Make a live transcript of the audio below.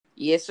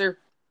Yes, sir.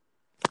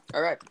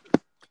 All right.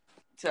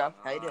 So,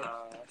 how you doing?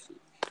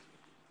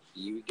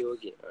 You go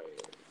again.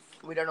 Right.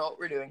 We don't know what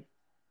we're doing.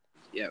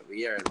 Yeah,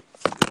 we are.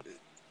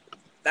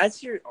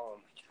 That's your. Oh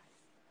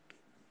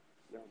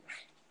my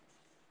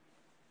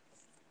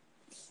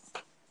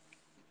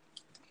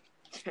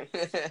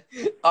god.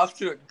 Off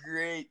to a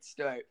great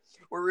start.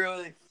 We're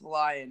really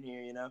flying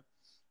here, you know.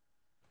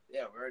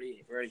 Yeah, we're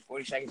already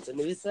 40 seconds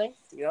into this thing,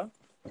 you know.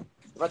 We're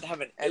about to have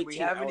an 18-hour And we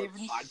haven't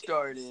even podcast.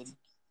 started.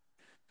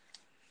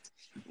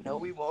 No,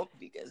 we won't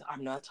because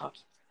I'm not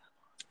talking for that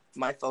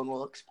long. My phone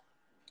will explode.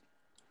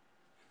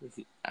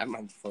 I'm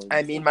on the phone.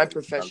 I mean, my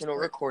professional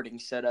recording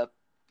setup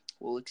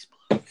will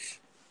explode.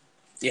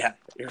 Yeah,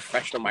 your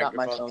professional microphone.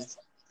 Not my phone.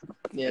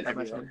 Yeah, not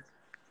my phone.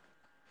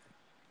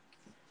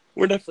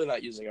 We're definitely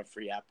not using a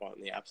free app on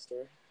the App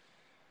Store.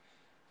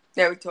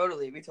 Yeah, we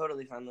totally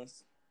found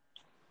this.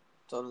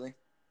 Totally.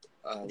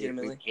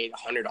 We paid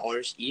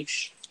 $100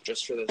 each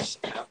just for this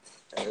app,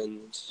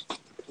 and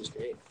it was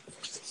great.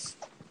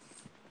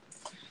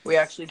 We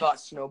actually bought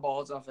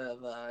snowballs off of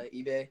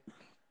eBay.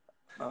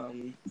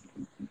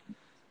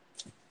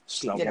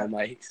 Snowball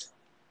mics.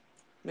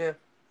 Yeah.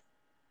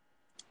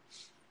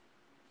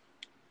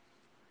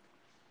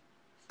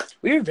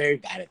 We are very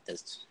bad at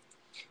this.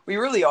 We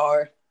really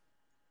are.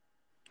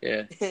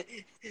 Yeah.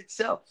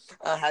 So,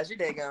 how's your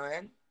day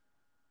going?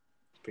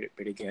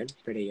 Pretty good.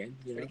 Pretty good.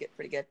 You know?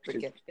 Pretty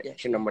good. Yeah.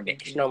 Normal day.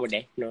 You know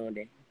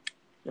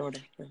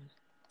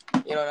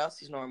what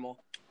else is normal?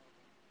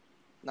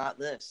 Not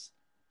this.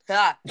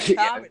 Ha!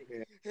 Comedy.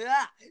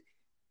 Ha!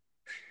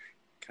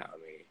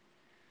 Comedy.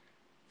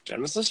 I'm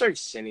going to start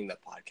sending the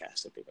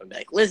podcast to people and be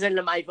like, listen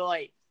to my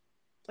voice.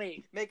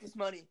 Please. Make us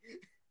money.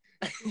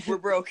 We're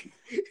broke.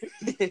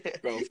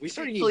 Bro, if we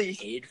started getting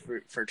paid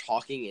for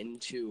talking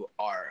into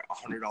our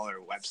 $100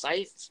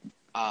 website, it's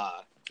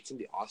going to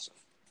be awesome.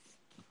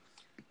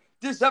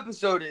 This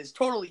episode is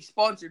totally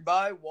sponsored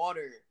by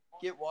water.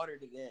 Get water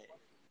today.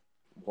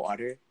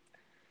 Water?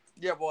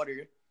 Yeah,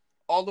 water.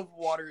 All of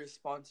water is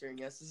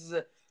sponsoring us. This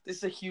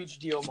is a huge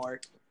deal,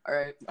 Mark. All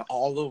right.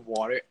 All of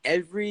water.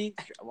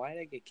 Why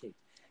did I get kicked?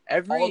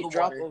 Every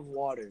drop of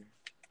water.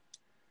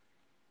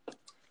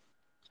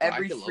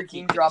 Every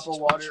freaking drop of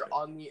water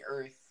on the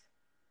earth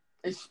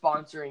is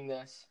sponsoring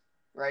this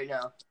right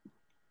now.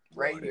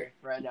 Right here,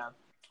 right now.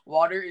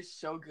 Water is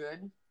so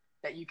good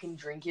that you can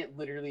drink it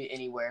literally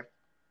anywhere.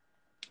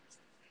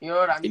 You know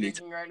what I'm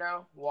drinking right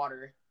now?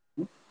 Water.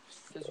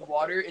 Because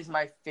water is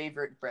my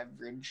favorite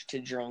beverage to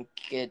drink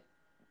at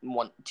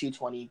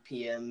 2:20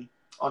 p.m.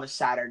 on a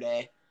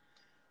Saturday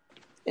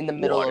in the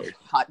middle of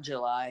hot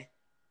July.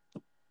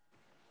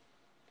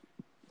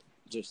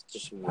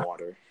 Just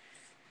water.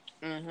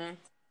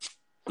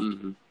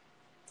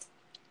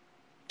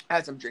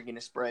 As I'm drinking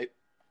a Sprite.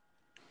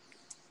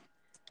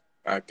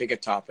 All right, pick a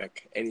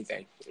topic.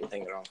 Anything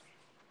at all.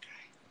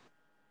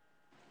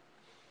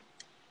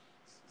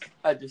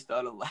 I just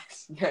thought of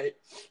last night.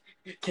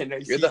 Can I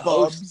You're see the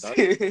Bob's? host.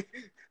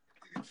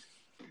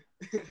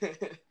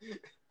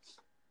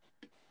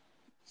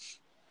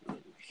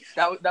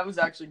 That was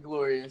actually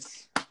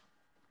glorious.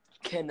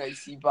 Can I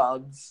see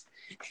Bob's?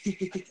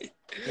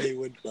 Hey,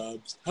 what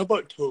Bob's? How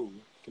about Toe?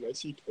 Can I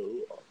see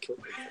Toe? I'll kill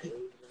my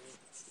toe.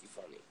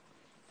 Funny.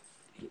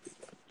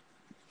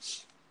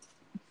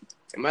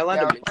 Am I allowed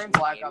to mention playing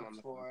Black Ops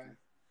 4.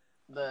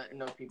 The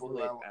people who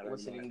are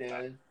listening to it.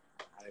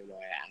 I don't know why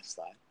I asked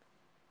that.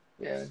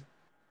 Yeah.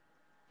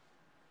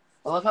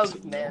 I love how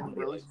this man,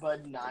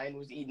 Rosebud9,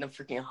 was eating a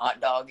freaking hot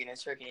dog in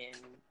his freaking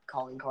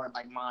calling card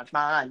like, Munch.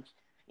 I'm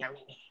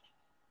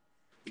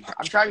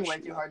trying way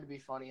too hard to be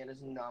funny. It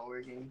is not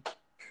working.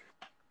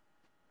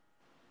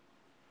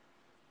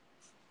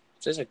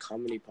 This is a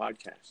comedy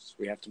podcast.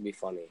 We have to be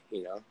funny,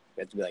 you know?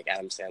 We have to be like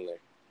Adam Sandler.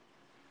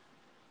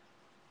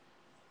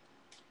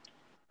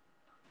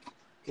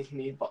 Give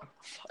me a bottle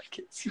of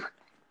vodka.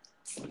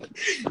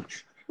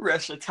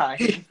 Russia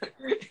time.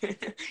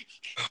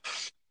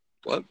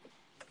 What?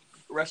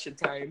 Russia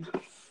time.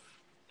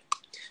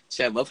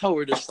 See, I love how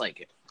we're just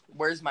like...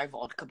 Where's my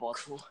vodka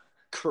bottle?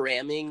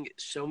 Cramming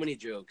so many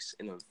jokes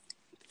in a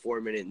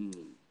 4-minute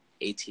and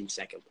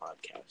 18-second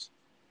podcast.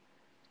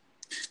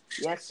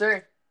 Yes,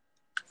 sir.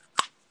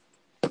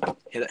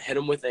 Hit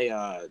him with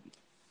a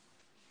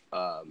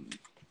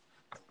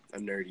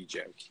nerdy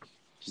joke,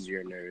 because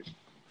you're a nerd.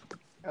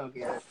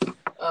 Okay.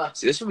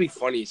 See, this would be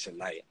funny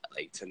tonight.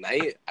 Like,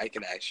 tonight, I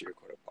can actually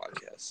record a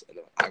podcast, and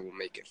I will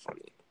make it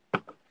funny.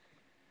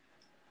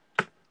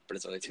 But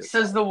it's only 2 o'clock.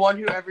 Says the one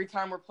who every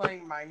time we're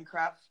playing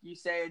Minecraft, you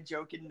say a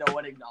joke and no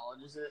one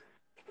acknowledges it.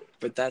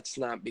 But that's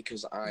not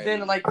because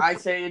Then, I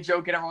say a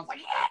joke and everyone's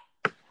like,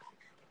 yeah!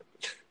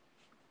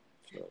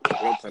 No, we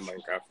don't play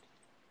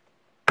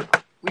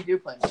Minecraft. We do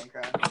play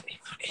Minecraft. What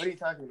are you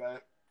talking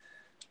about?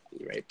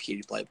 You're right,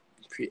 PewDiePie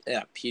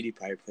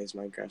plays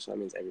Minecraft, so that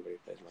means everybody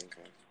plays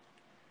Minecraft.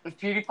 If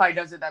PewDiePie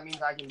does it, that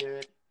means I can do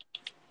it.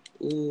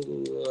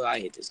 Ooh, I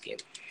hate this game.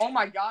 Oh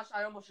my gosh,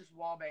 I almost just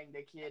wallbanged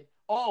a kid.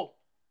 Oh!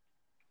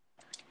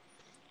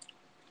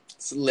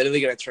 It's literally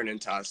gonna turn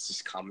into us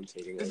just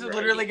commentating. This is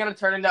literally gonna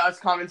turn into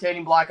us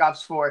commentating Black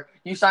Ops 4.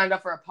 You signed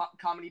up for a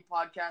comedy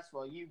podcast.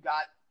 Well,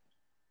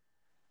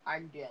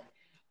 I'm dead.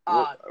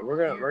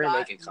 We're gonna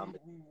make it comedy.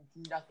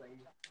 Nothing,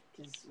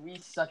 because we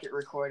suck at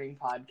recording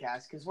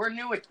podcasts. Because we're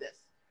new at this.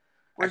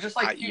 We're just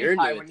like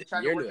PewDiePie when you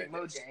try to work at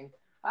Mojang.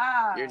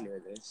 You're new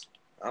at this.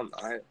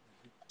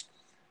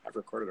 I've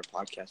recorded a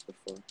podcast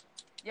before.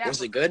 Yeah,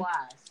 was it good?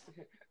 Class.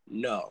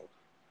 No.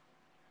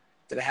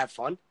 Did I have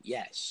fun?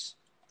 Yes.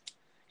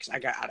 Because I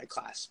got out of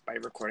class by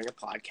recording a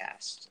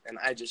podcast, and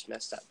I just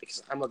messed up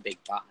because I'm a big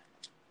bot.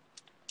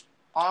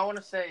 All I want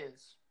to say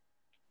is,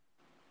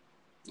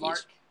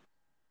 Mark,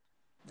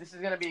 this is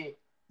going to be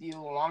the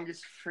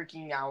longest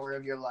freaking hour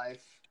of your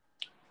life.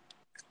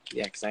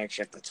 Yeah, because I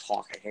actually have to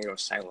talk. I can't go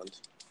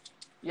silent.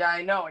 Yeah,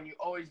 I know, and you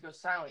always go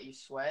silent, you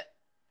sweat.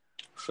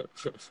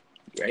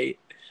 Right?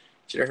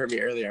 Should have heard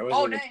me earlier. I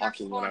wasn't even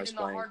talking when I was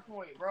playing. Hard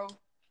point, bro.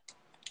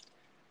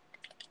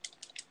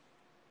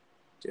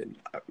 Dude,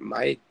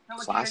 my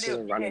classes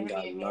are running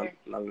down,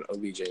 not an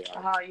OBJ.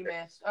 You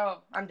missed. Oh,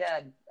 I'm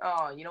dead.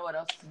 Oh, you know what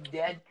else is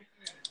dead?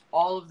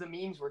 All of the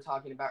memes we're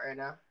talking about right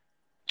now.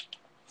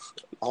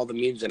 All the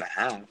memes and a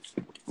half.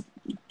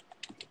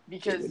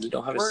 Because we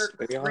don't have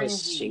a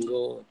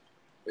single.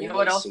 You know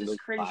what else is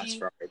cringy?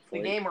 The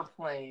game we're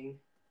playing.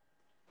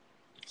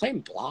 Playing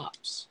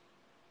Blobs.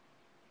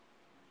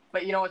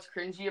 But you know what's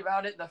cringy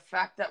about it? The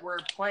fact that we're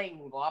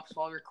playing Blobs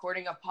while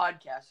recording a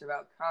podcast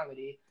about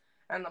comedy.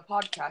 And the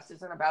podcast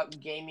isn't about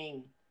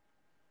gaming.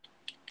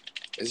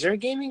 Is there a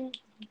gaming?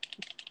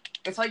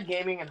 It's like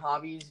gaming and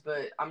hobbies,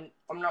 but I'm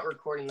not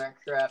recording that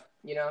crap,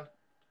 you know?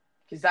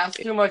 Because that's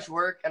too much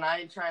work, and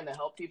I ain't trying to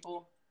help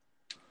people.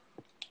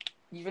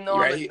 Even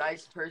though I'm a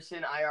nice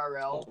person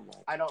IRL,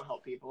 I don't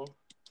help people.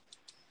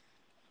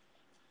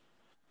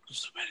 I'm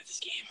so bad at this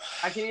game.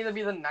 I can either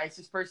be the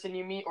nicest person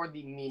you meet or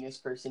the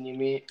meanest person you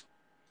meet.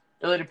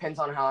 It really depends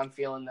on how I'm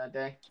feeling that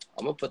day.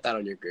 I'm going to put that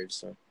on your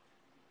gravestone.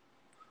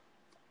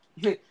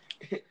 Put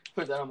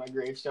that on my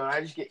gravestone. I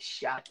just get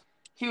shot.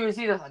 He was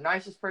either the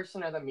nicest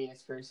person or the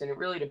meanest person. It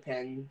really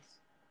depends.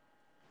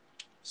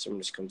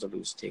 Someone just comes up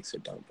and just takes a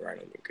dump right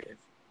on your grave.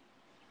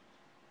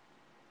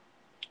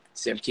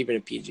 See, I'm keeping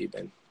it PG,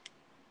 Ben.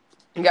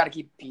 You gotta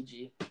keep it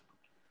PG.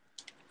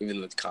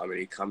 Even with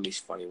comedy. Comedy's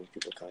funny when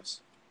people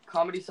cuss.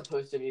 Comedy's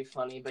supposed to be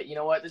funny, but you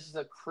know what? This is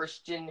a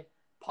Christian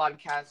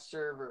podcast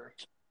server.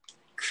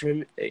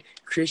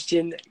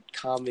 Christian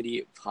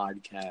comedy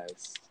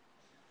podcast.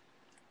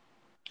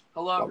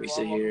 Hello, everyone.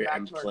 Welcome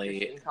back to our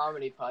Christian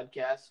comedy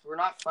podcast. We're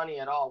not funny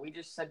at all. We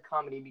just said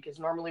comedy because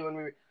normally when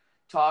we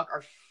talk,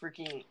 our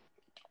freaking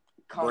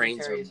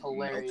commentary is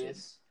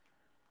hilarious.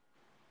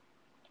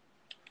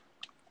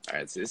 All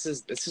right, so this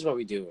is what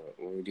we do.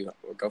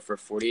 We'll go for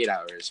 48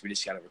 hours. We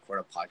just gotta record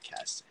a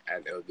podcast,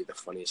 and it would be the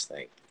funniest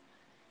thing.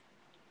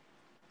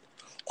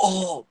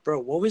 Oh, bro,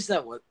 what was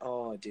that one?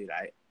 Oh, dude,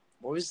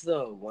 what was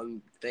the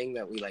one thing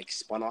that we like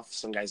spun off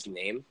some guy's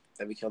name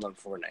that we killed on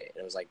Fortnite?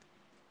 It was like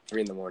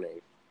 3 a.m.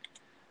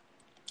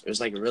 It was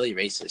like really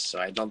racist, so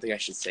I don't think I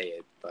should say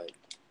it, but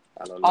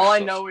I don't know. All I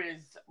know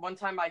is one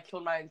time I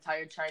killed my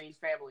entire Chinese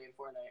family in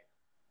Fortnite.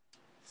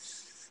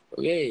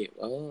 Okay,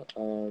 well,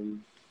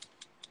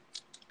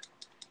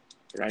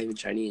 you're not even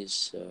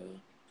Chinese.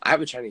 I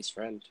have a Chinese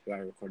friend who I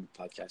recorded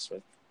a podcast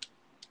with.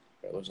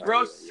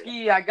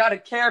 Broski, I got a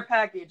care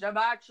package. I'm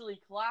actually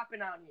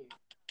clapping on you.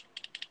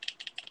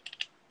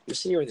 I'm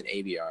sitting here with an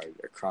ABR.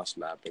 They're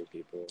cross-mapping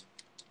people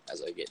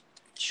as I get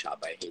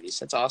shot by Hades.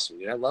 That's awesome,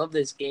 dude. I love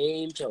this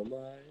game so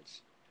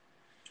much.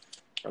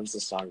 Runs the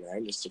song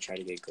line just to try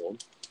to get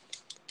gold.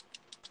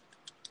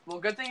 Well,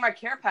 good thing my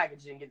care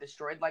package didn't get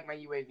destroyed like my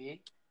UAV.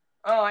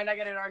 Oh, and I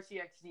get an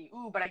RCXD.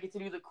 Ooh, but I get to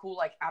do the cool,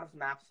 like,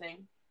 out-of-map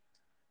thing.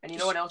 And you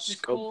know what else is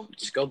cool?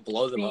 Just go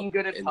blow them up. Being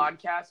good at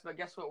podcasts, but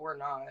guess what? We're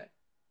not.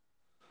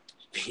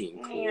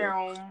 Being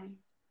cool.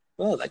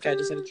 Well, that guy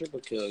just had a triple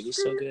kill. He's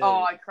so good.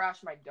 Oh, I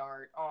crashed my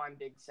dart. Oh, I'm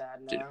big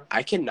sad now. Dude,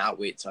 I cannot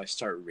wait till I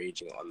start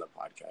raging on the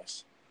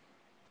podcast.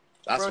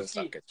 That's when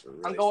stuff gets really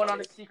I'm going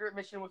funny. on a secret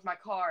mission with my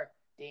car.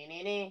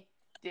 When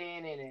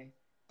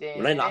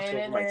I knocked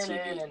over my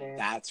TV,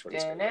 that's when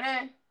it's going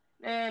to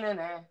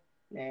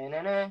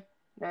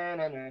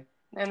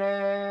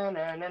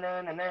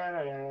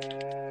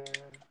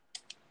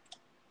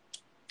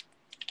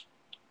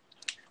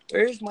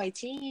Where's my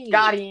team?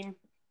 Got him.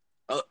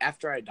 Oh,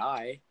 after I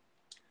die.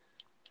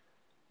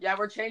 Yeah,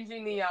 we're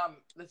changing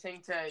the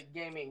thing to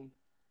gaming.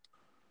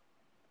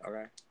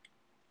 Okay.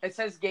 It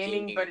says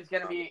gaming, but it's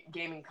gonna be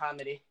gaming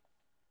comedy. It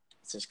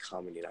says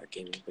comedy, not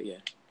gaming, but yeah.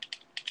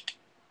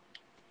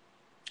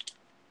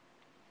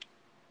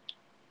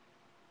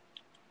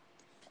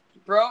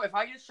 Bro, if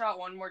I get shot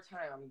one more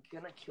time, I'm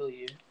gonna kill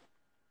you.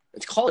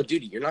 It's Call of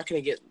Duty. You're not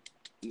gonna get.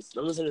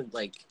 No one's gonna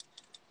like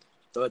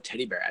throw a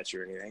teddy bear at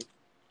you or anything.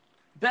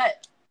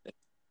 Bet.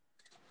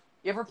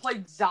 You ever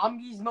played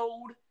zombies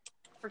mode?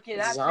 Freaking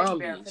that teddy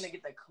bear's gonna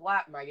get the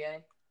clap, my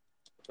guy.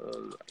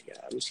 Yeah,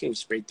 I'm just getting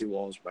sprayed through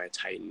walls by a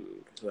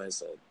Titan who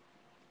has a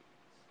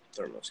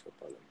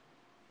thermoscope on him.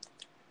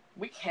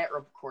 We can't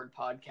record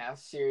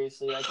podcasts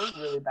seriously. Like,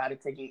 we're really bad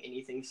at taking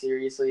anything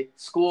seriously.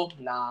 School?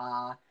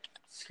 Nah.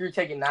 Screw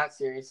taking that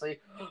seriously.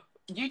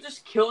 You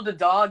just killed a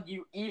dog,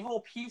 you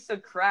evil piece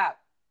of crap.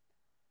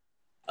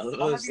 I love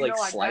I'll it have was you like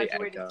know I slight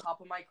graduated echo.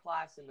 top of my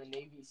class in the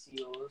Navy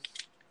SEALs.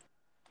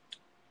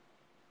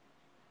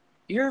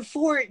 You're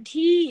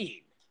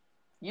 14.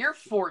 You're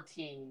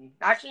 14.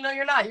 Actually, no,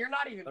 you're not. You're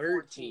not even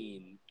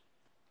 14.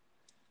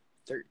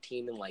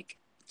 13 in like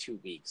 2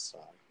 weeks. So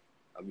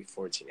I'll be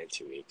 14 in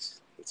 2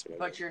 weeks. That's what I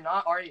But mean. you're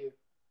not, are you?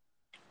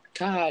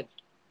 God,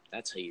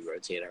 that's how you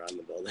rotate around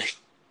the building.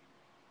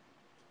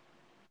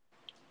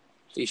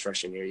 Please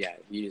rush in here. Yeah,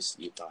 you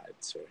thought,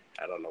 sir.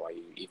 I don't know why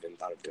you even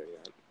thought of doing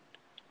that.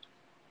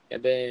 Yeah,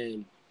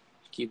 Ben,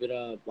 keep it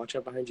up. Watch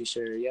out behind you,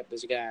 sir. Yep,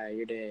 there's a guy.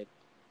 You're dead.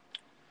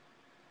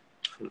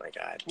 Oh my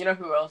God. You know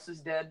who else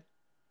is dead?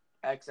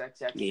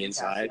 XXX. Me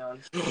inside.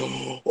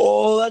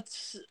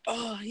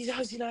 Tentacion.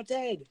 How's he not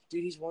dead?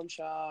 Dude, he's one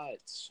shot.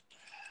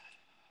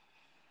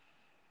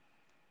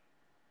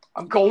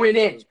 I'm going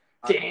in.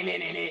 Then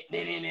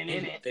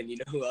you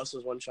know who else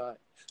was one shot?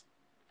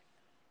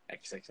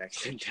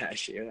 XXX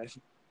Tentacion.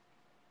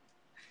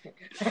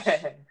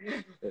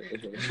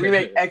 We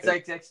make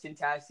XXX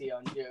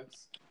Tentacion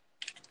jokes.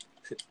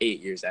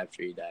 8 years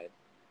after he died.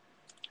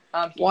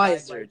 He Why died,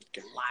 is there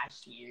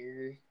last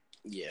year?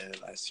 Yeah,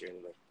 last year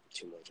in like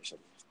 2 months or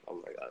something. Oh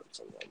my God,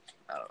 something.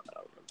 I don't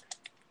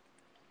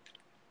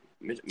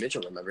remember.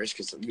 Mitchell remembers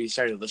because we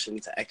started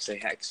listening to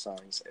XAX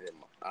songs and it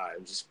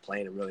was just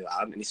playing it really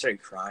loud and he started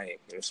crying.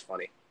 It was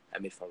funny. I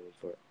made fun of him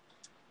for it.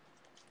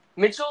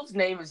 Mitchell's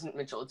name isn't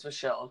Mitchell, it's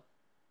Michelle.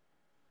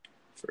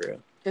 For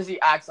real. Because he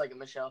acts like a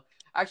Michelle.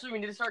 Actually, we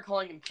need to start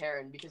calling him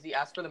Karen because he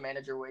asks for the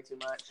manager way too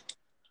much.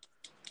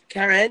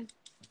 Karen?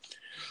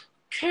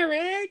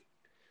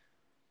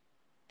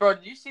 Bro,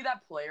 did you see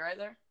that play right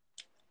there?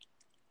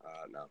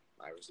 No,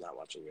 I was not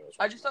watching you.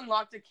 I just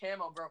unlocked a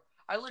camo, bro.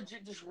 I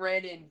legit just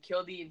ran in,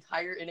 killed the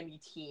entire enemy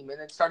team, and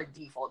then started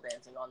default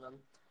dancing on them.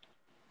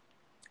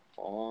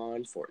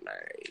 On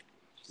Fortnite.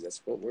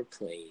 That's what we're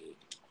playing.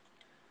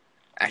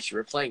 Actually,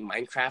 we're playing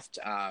Minecraft,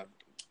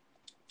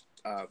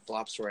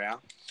 Blops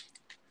Royale.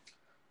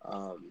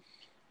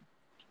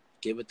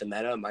 Get with the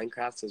meta.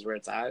 Minecraft is where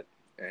it's at,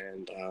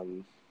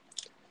 and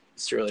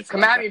it's really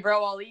fun. Come at me,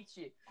 bro. I'll eat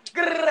you.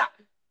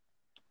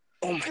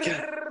 Oh my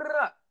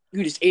God!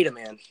 You just ate a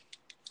man.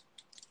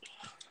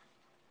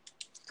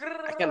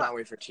 I cannot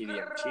wait for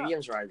TDM.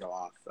 TDM's where I go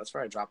off. That's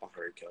where I drop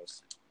 100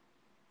 kills.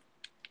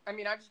 I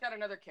mean, I just got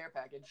another care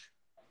package.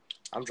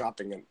 I'm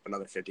dropping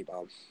another 50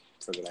 bomb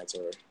for the night's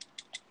over.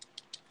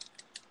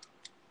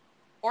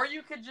 Or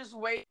you could just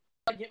wait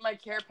till I get my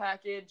care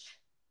package.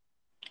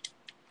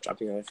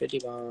 Dropping another 50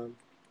 bomb.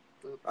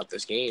 Not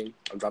this game.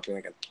 I'm dropping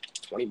like a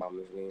 20 bomb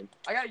this game.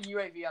 I got a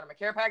UAV out of my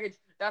care package.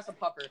 That's a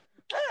pupper.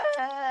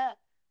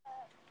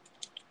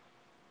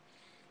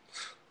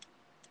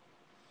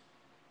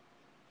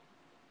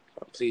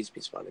 Oh, please be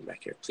spawning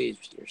back here. Please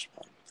be your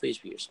spawn. Please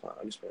be your spawn.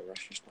 I'm just going to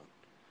rush your spawn.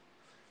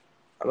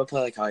 I'm going to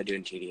play like how I do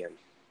in TDM.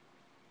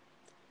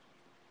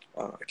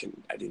 Oh,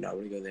 I do not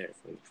want to go there. I'm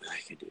going to play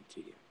like I do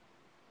in TDM.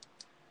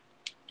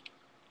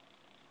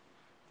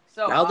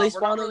 So, now they we're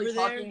spawn not really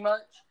over talking there?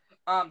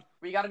 much.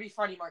 We gotta be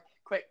funny, Mark.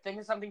 Quick, think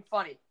of something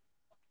funny.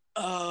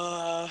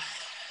 Did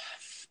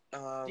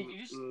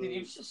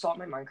you just assault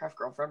my Minecraft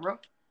girlfriend, bro?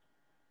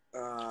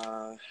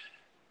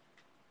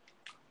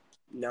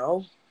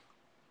 No.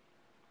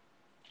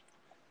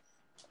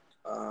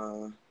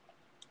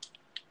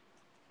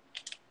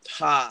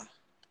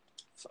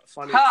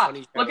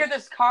 Funny. Look at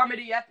this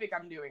comedy epic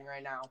I'm doing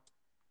right now.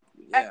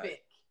 Yeah.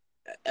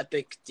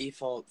 Epic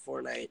default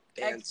Fortnite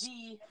dance.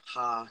 XD.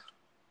 Ha.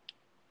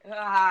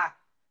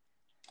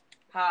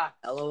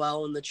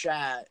 LOL in the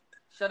chat.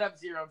 Shut up,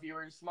 0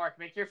 viewers. Mark,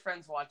 make your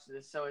friends watch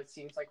this so it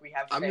seems like we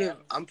have fans.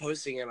 I'm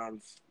posting it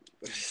on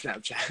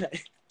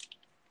Snapchat.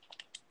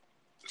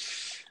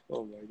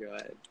 Oh my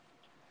God.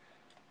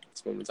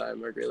 It's one more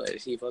time. Mark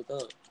realized he fucked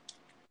up.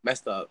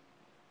 Messed up.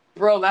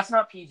 Bro, that's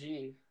not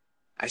PG.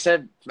 I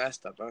said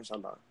messed up. I'm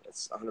talking about.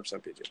 It's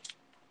 100% PG.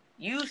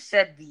 You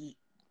said the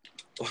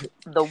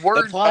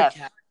word the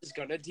podcast is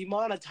gonna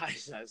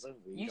demonetize us.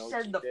 You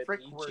said the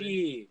frick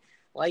PG,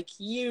 like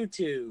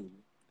YouTube.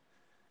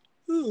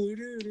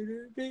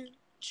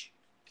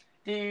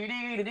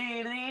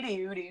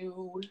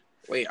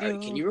 Wait,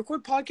 can you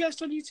record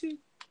podcasts on YouTube?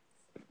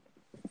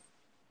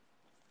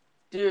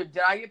 Dude,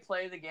 did I get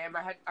play of the game?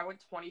 I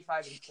went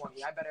 25 and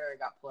 20. I better I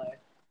got play.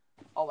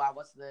 Oh wow,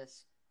 what's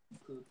this?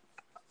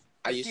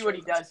 Let's see what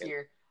he does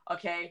here.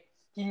 Okay,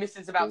 he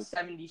misses about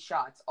 70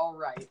 shots. All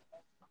right.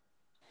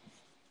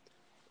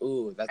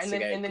 Ooh, that's the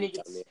guy. And then he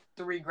gets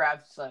 3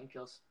 grabs, slam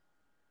kills.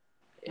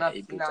 Yeah,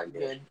 not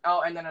good.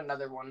 Oh, and then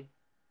another one.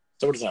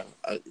 So what is that?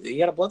 You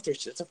got a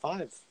bloodthirst. It's a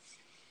 5.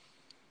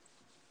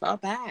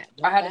 Not bad.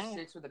 I had a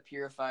 6 with a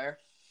purifier.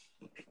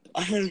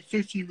 I had a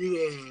 50 with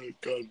a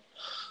gun.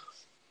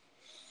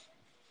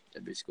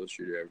 That'd be a school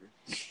shooter ever.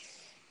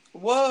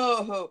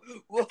 Whoa.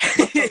 Whoa.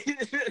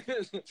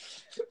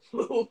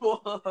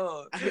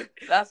 Whoa.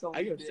 That's a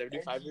I got bit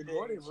 75 edgy in there,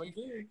 water in G. one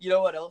game. You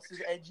know what else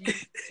is edgy?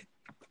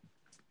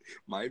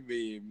 My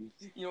meme.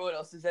 You know what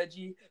else is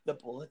edgy? The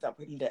bullet that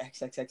went into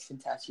XXX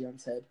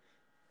Tentacion's head.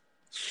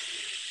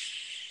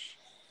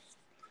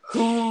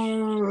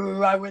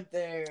 Ooh, I went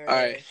there. All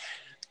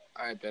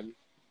right, Ben.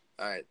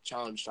 All right,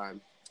 challenge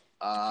time.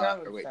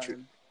 Challenge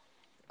time.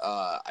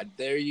 I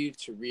dare you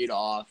to read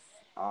off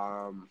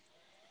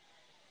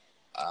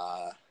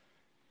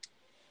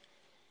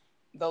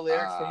The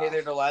lyrics to Hey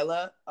There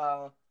Delilah.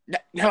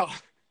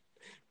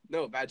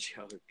 No, bad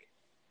joke.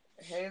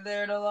 Hey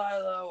there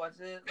Delilah,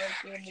 what's it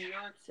like in New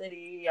York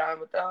City? I'm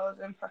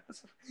 1,000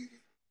 miles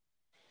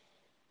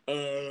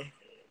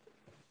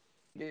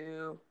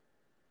you.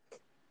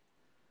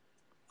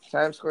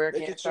 Times Square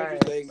Make can't a Stranger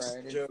find Things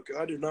right. joke.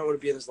 I do not want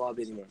to be in this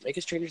lobby anymore. Make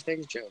a Stranger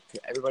Things joke.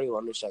 Everybody will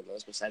understand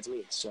those besides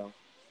me, so.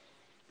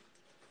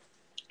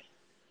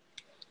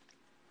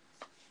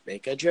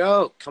 Make a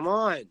joke. Come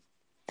on.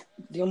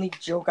 The only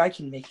joke I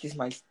can make is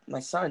my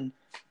son.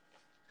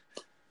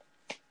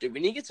 Dude, we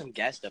need to get some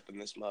gas up in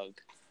this mug.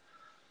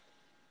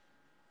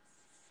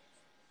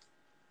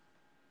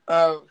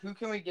 Who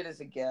can we get as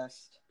a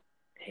guest?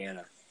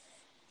 Hannah.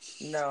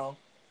 No.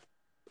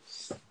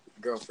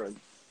 Girlfriend.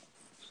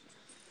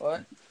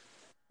 What?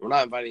 We're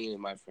not inviting any of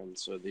my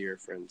friends, so they're your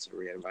friends. So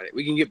we're inviting.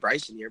 We can get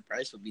Bryce in here.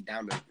 Bryce would be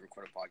down to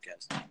record a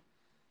podcast.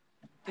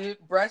 Dude,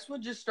 Bryce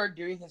would just start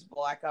doing his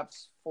Black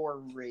Ops 4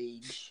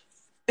 rage.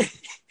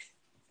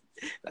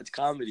 That's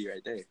comedy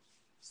right there.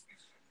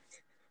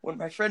 When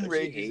my friend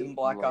rages in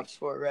Black Ops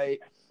 4, right,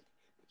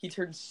 he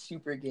turns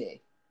super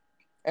gay.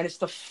 And it's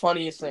the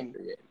funniest thing.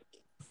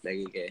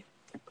 Mega gay.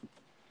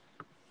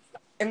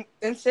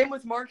 And same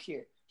with Mark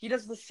here. He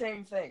does the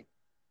same thing.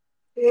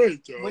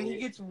 When he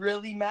gets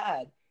really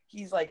mad,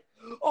 he's like,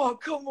 "Oh,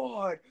 come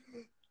on,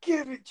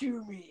 give it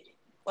to me."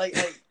 Like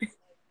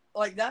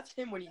that's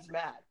him when he's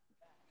mad.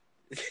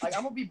 Like,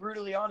 I'm gonna be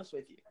brutally honest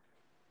with you,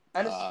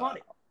 and it's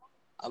funny.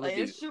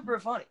 It's super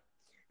funny.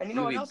 And you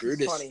know what else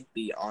is funny?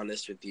 Be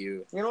honest with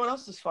you. You know what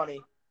else is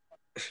funny?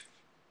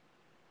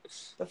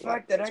 The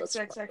fact that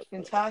XXX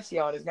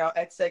Tentacion is now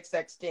XXX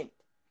Distinct.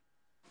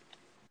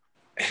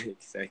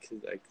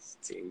 XXX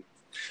Distinct.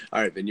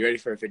 All right, Ben, you ready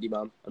for a 50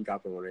 bomb? I'm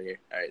dropping one right here.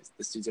 All right,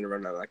 this dude's gonna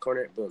run out of that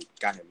corner. Boom,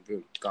 got him.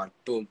 Boom, gone.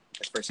 Boom.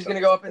 That's first. He's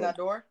gonna go up in that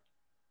door.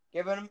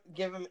 Give him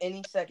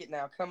any second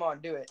now. Come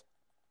on, do it.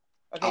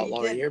 Okay,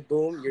 Outlaw right here.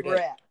 Boom, you're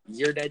dead.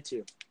 You're dead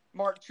too.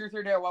 Mark, truth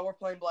or dare? While we're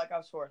playing Black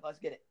Ops 4, let's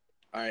get it.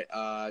 All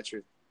right,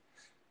 truth.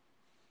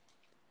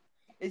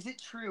 Is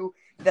it true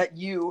that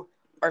you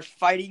are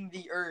fighting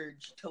the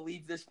urge to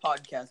leave this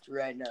podcast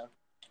right now?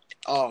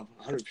 Oh,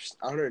 100%,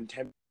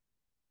 110.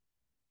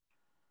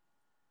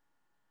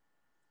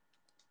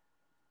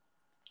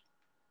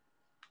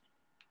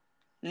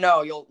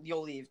 No,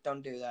 you'll leave.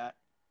 Don't do that.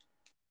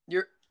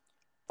 This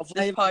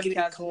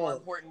podcast is more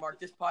important, Mark.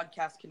 This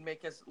podcast can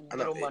make us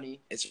little money.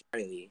 It's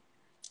really.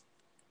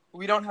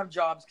 We don't have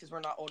jobs because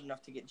we're not old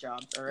enough to get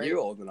jobs. All right. You're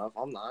old enough.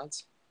 I'm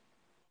not.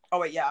 Oh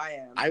wait, yeah, I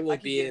am. I will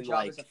be in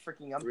like as a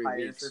freaking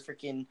umpire for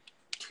freaking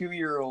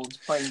 2-year-olds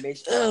playing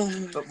baseball.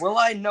 But will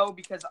I? No,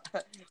 because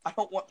I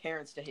don't want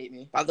parents to hate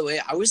me. By the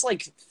way, I was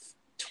like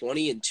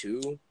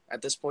 20-2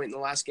 at this point in the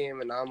last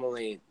game, and now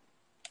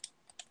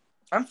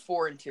I'm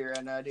 4-2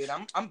 right now, dude.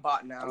 I'm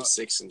botting out. I'm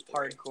 6-3.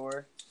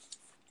 Hardcore.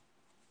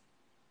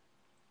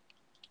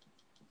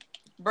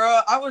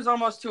 Bro, I was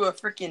almost to a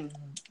freaking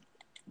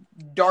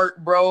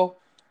dart, bro.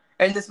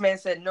 And this man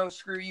said, "No,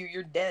 screw you.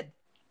 You're dead."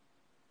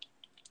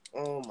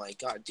 Oh my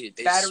god, dude!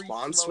 They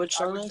spawn switched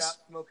on us. I would not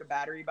smoke a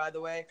battery, by the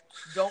way.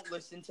 Don't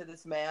listen to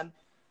this man.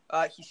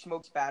 He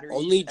smokes batteries.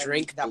 Only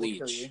drink bleach.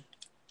 Will kill you.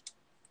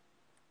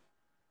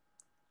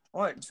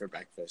 What? For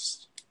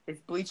breakfast.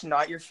 Is bleach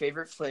not your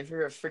favorite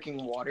flavor of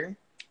freaking water?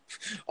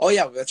 Oh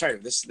yeah, that's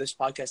right. This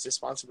podcast is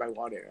sponsored by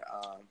water.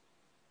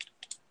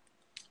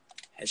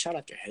 Headshot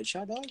after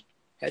headshot, dog.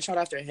 Headshot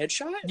after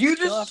headshot. You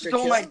just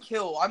stole my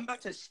kill. I'm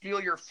about to steal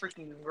your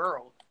freaking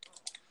girl.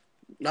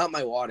 Not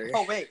my water.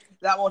 Oh, wait.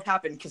 That won't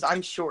happen because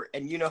I'm short,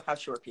 and you know how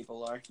short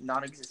people are.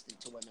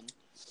 Non-existent to women.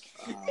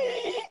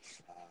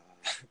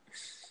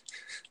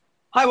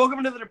 Hi,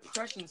 welcome to the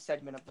depression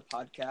segment of the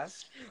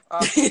podcast.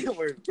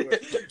 Where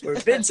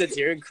Ben sits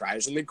here and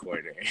cries in the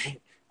corner.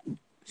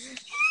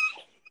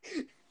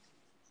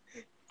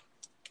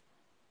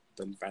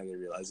 Ben finally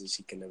realizes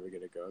he can never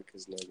get a girl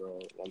because no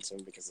girl wants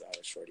him because of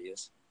how short he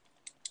is.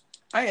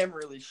 I am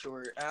really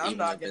short. I'm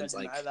not going to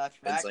deny that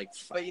fact.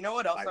 But you know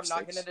what else I'm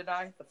not going to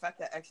deny? The fact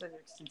that XXX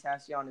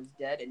Tentacion is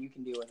dead and you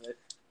can deal with it.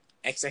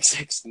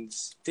 XXX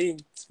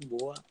Instinct,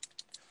 boy.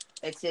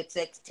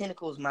 XXX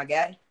Tentacles, my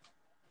guy.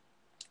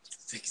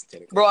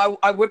 Tentacles. Bro,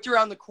 I whipped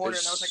around the corner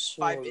and there was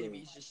like 5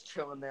 enemies just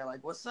chilling there.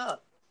 Like, what's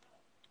up?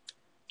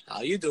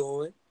 How you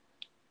doing?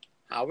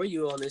 How are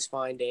you on this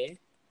fine day?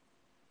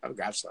 I'm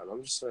grab some.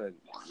 I'm just going to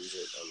use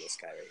it on this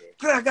guy right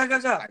here.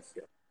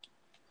 Go.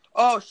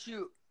 Oh,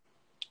 shoot.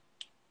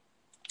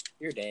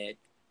 You're dead.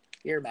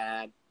 You're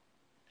bad.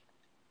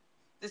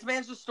 This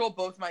man just stole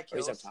both my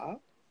kills. Oh, he's up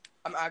top?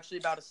 I'm actually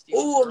about to steal.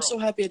 Oh, I'm so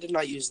happy I did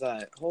not use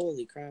that.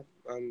 Holy crap.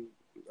 All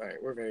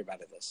right, we're very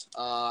bad at this.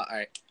 All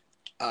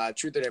right.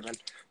 Truth or dare,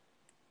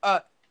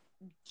 man.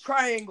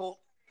 Triangle.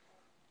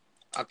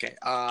 Okay.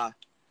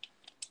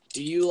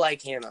 Do you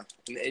like Hannah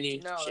in any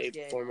No, that's shape,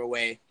 gay. form, or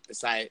way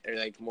beside or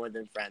like more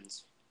than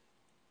friends?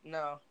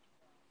 No,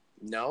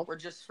 No. we're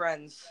just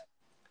friends.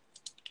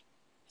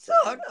 So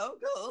no,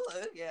 go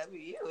look at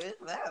me with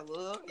that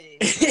movie.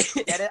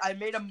 Get it? I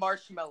made a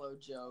marshmallow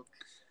joke.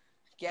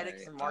 Get it?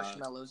 Because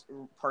Marshmallows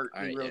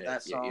partly wrote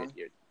that song.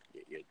 You're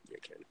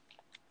kidding.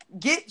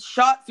 Get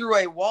shot through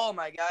a wall,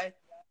 my guy.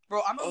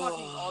 Bro, I'm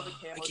unlocking all the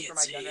camos for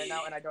my gun right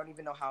now, and I don't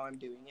even know how I'm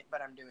doing it,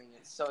 but I'm doing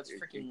it. So it's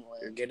freaking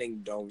lit. You're getting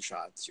dome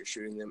shots. You're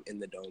shooting them in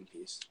the dome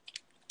piece.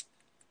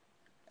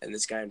 And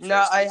this guy in first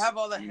No, I have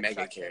all the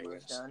mega headshot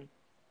camos done.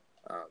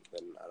 Then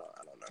I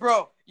don't know.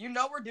 Bro, you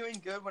know we're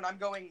doing good when I'm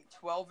going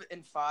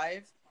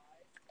 12-5,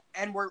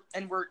 and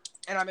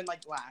I'm in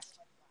like last.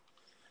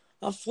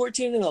 I'm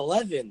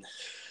 14-11.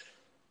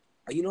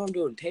 You know I'm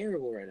doing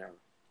terrible right now.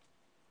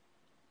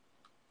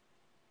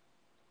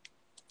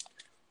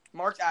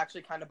 Mark's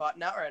actually kind of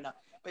butting out right now.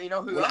 But you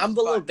know who when else I'm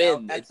below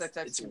Ben,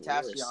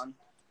 XXXTentacion.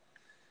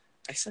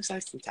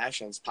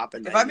 XXXTentacion's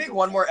popping. If I make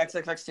one more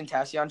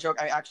XXXTentacion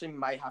joke, I actually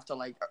might have to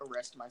like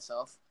arrest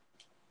myself.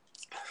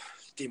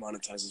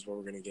 Demonetized is what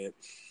we're gonna get.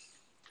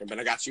 But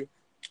I got you.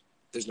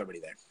 There's nobody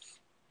there.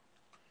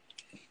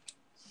 I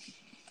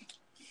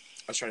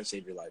was trying to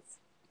save your life,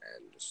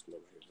 and just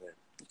nobody was there.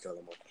 You kill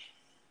them all.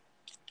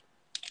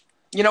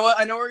 You know what?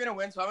 I know we're gonna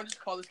win, so I'm gonna just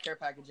call this care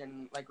package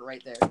in like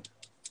right there.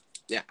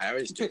 Yeah, I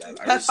always do that.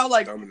 That's how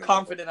like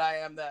confident I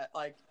am that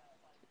like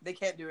they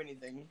can't do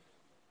anything.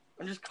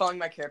 I'm just calling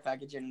my care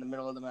package in the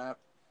middle of the map.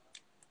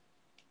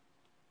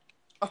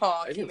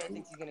 Oh, teammate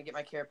thinks he's gonna get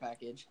my care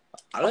package.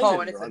 I don't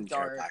even run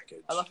care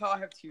package. I love how I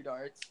have 2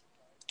 darts.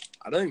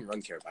 I don't even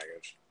run care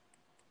package.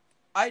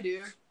 I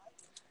do.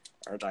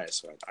 Aren't I a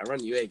sweat? I run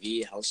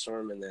UAV,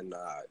 Hellstorm, and then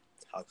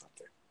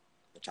helicopter.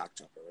 The Shock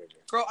Chopper, whatever.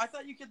 Bro, I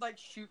thought you could like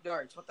shoot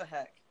darts. What the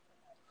heck?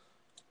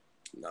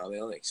 No,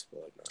 they only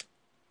explode now.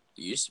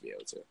 You used to be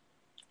able to.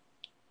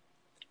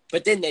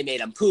 But then they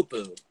made them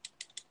poo-poo.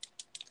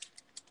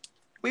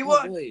 We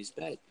won. Boys,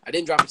 bet. I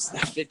didn't drop a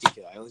 50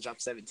 kill. I only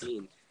dropped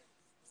 17.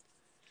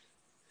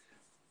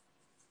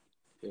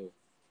 Ew.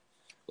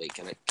 Wait,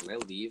 can I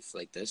leave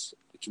like this?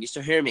 Can you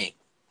still hear me?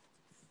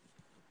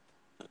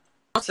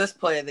 What's this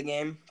play of the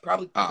game?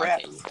 Probably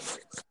crap. Okay.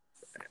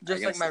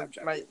 Just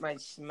like my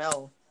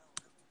smell.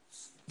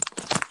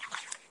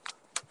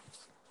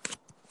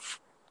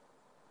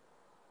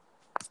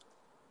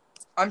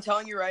 I'm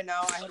telling you right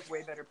now, I had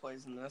way better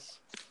plays than this.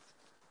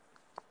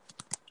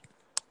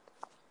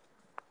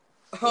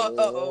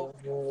 Uh-oh.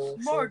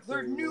 Mark,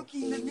 they're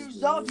nuking the new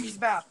zombies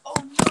map. Oh,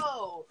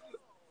 no.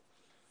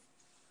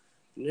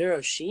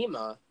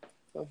 Hiroshima?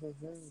 I don't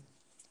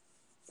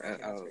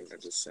know what I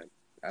just said.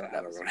 I don't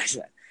know what I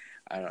said.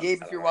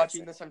 Gabe, if you're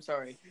watching this, I'm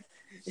sorry.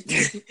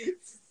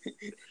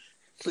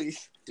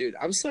 Please. Dude,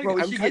 I'm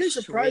kind of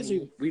surprised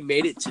we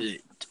made it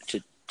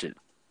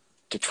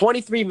to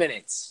 23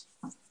 minutes.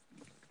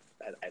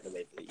 I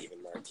believe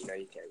even Mark. You know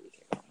you can't.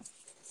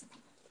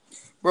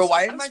 Bro,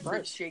 why is my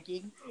fridge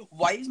shaking?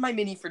 Why is my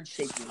mini fridge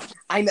shaking?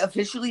 I'm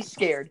officially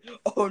scared.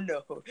 Oh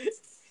no.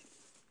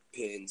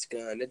 Ben's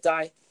gonna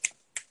die.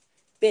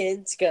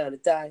 Ben's gonna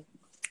die.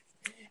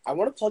 I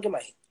want to plug in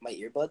my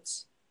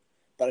earbuds,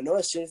 but I know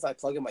as soon as I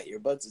plug in my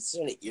earbuds, it's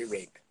gonna ear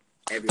rape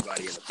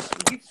everybody in the party.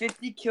 You get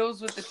 50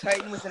 kills with the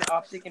Titan with an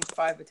optic and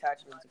 5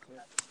 attachments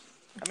equipped.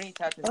 How many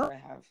attachments do I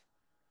have?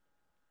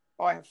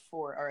 Oh, I have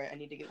 4. All right, I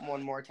need to get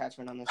one more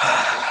attachment on this.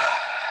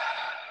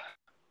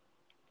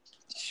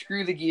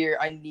 Screw the gear.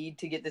 I need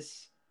to get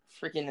this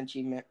freaking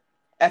achievement.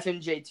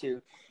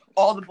 FMJ2.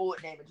 All the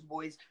bullet damage,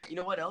 boys. You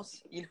know what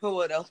else?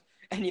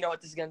 And you know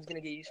what this gun's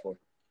going to get used for?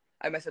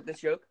 I messed up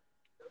this joke.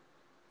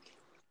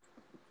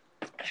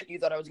 You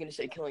thought I was going to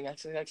say killing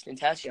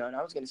XXXTentacion.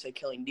 I was going to say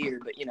killing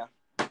deer, but you know.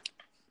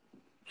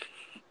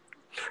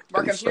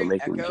 Mark, I'm hearing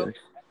echo.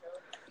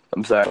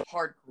 I'm sorry.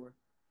 Hardcore.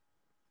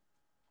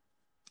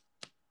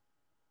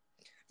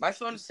 My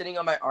phone is sitting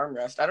on my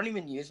armrest. I don't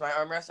even use my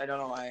armrest. I don't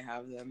know why I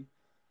have them.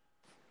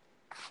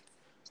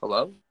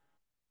 Hello?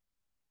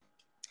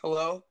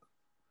 Hello?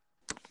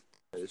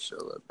 I just show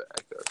that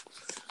back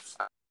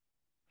up.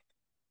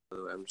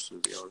 I'm just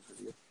going to be honest with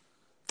you.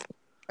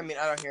 I mean,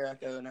 I don't hear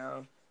echo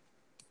now.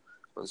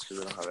 That's because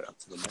I don't have it up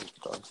to the mic,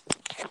 though.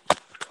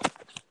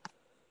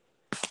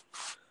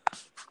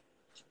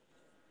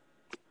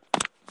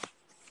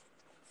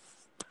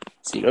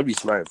 See, it'd be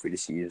smart if we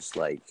just use,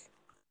 like...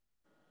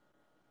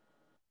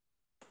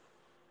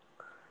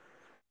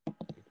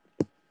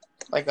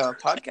 Like a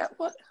podcast?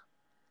 What?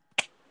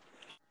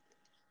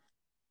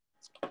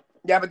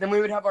 Yeah, but then we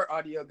would have our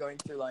audio going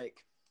through,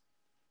 like,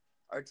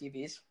 our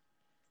TVs.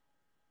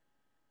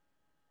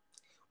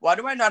 Why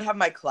do I not have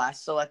my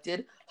class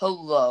selected?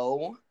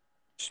 Hello?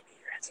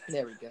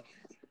 There we go.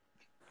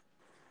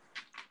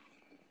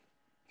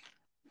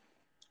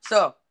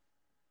 So.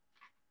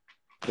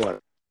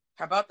 What?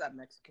 How about that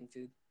Mexican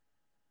food?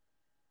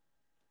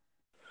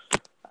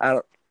 I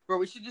don't Bro,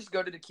 we should just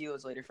go to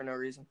Tequila's later for no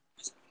reason.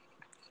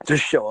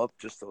 just show up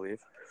just to leave.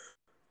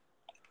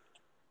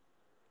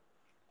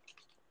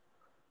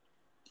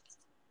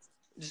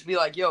 Just be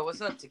like, yo,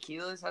 what's up,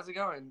 Tequila's? How's it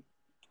going?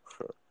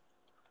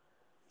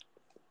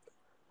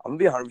 I'm gonna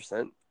be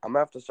 100%. I'm gonna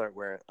have to start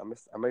wearing. I'm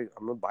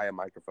gonna buy a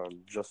microphone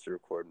just to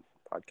record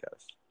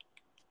podcasts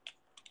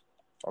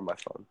on my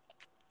phone.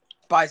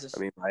 Buys us.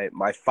 I mean,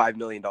 my $5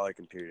 million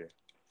computer.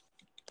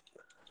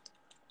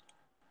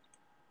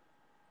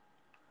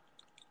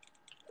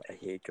 I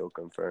hate Go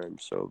Confirm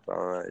so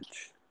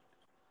much.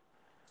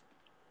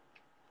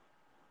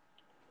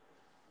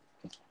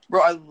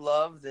 Bro, I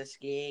love this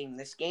game.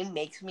 This game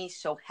makes me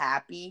so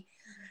happy.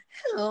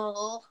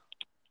 Oh.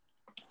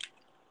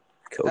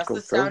 Go That's the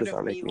Confirm sound does of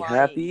not me make me lying.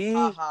 happy.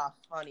 Haha,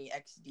 funny,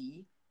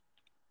 XD.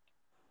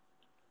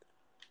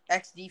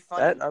 XD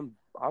funny. That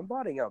I'm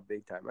botting out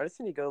big time. I just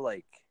need to go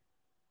like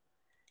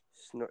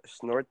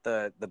snort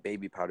the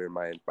baby powder in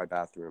my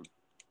bathroom.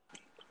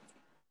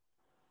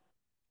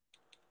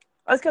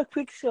 I just got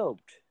quick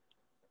soaped.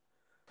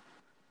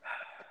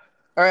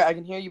 Alright, I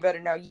can hear you better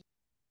now.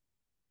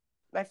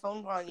 My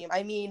phone volume.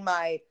 I mean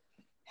my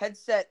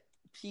headset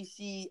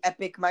PC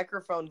Epic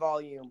microphone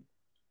volume.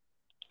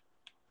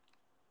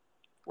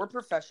 We're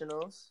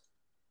professionals.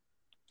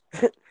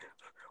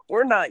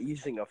 We're not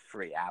using a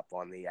free app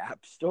on the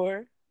App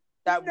Store.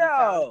 That we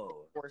found in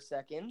 4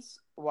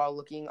 seconds while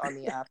looking on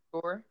the App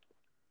Store.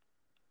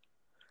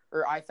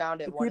 Or I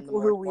found it The 1 in the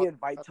people morning. who we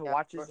invite to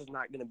watch this is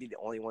not going to be the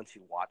only ones who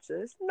watch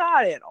this.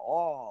 Not at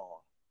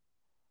all.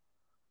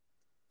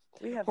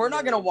 We're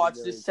not going to watch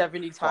this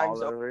 70 times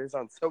followers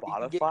on so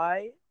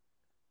Spotify.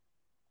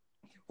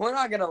 We're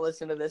not going to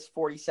listen to this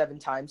 47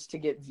 times to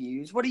get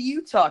views. What are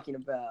you talking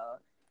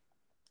about?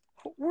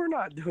 We're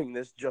not doing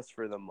this just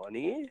for the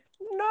money.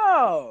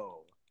 No.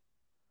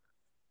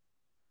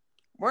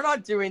 We're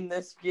not doing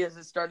this because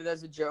it started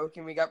as a joke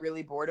and we got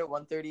really bored at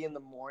 1:30 in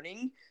the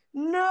morning.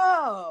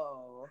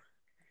 No.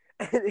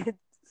 And it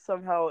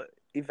somehow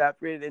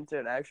evaporated into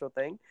an actual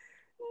thing.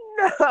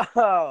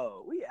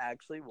 No. We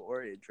actually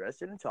were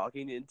interested in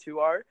talking into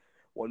our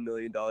 $1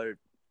 million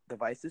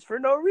devices for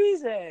no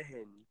reason.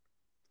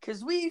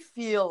 Because we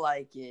feel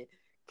like it.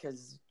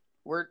 Because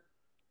we're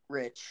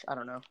rich. I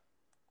don't know.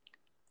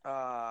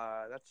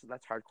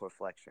 That's hardcore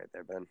flex right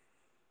there, Ben.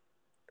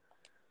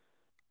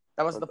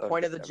 That was the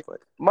point of the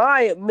joke.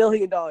 My $1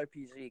 million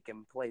PC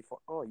can play for.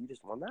 Oh, you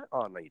just won that?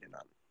 Oh no, you did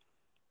not.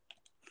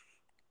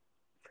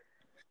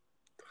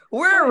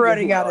 We're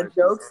running out of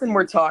jokes and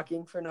we're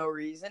talking for no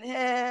reason.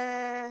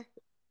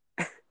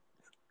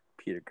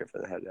 Peter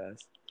Griffin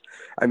head-ass.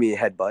 I mean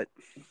headbutt.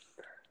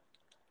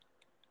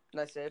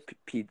 Nice save.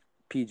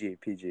 PG,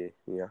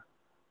 yeah.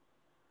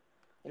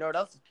 You know what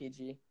else is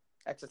PG?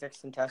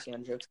 XXX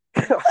Tentacion jokes.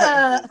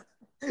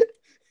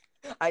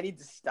 I need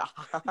to stop.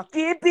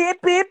 Beep,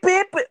 beep, beep,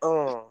 beep.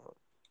 Oh.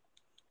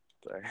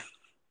 Sorry.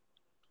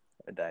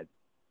 I died.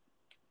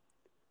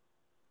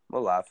 I'm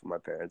gonna laugh when my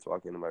parents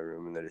walk into my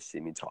room and they just see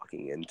me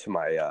talking into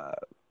my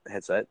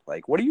headset.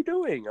 Like, what are you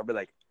doing? I'll be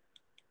like,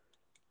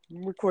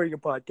 I'm recording a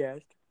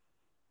podcast.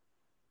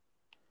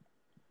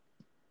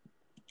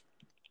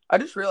 I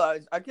just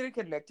realized I could have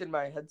connected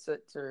my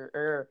headset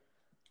to,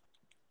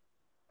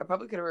 I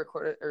probably could have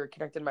recorded or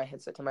connected my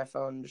headset to my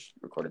phone and just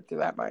recorded through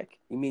that mic.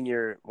 You mean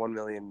your $1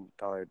 million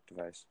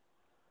device?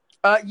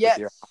 Yes.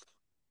 With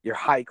your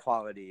high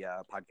quality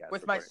podcast.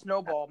 With my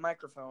Snowball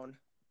microphone.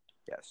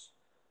 Yes.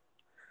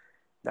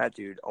 That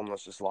dude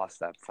almost just lost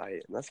that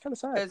fight, and that's kind of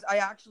sad. Because I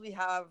actually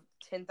have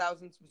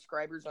 10,000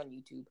 subscribers on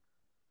YouTube.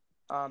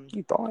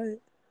 You thought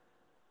it?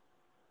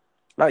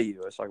 Not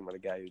you. I was talking about a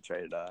guy who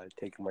tried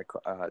taking my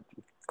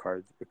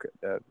card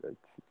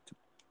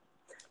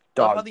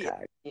dog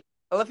tag.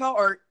 I love how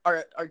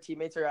our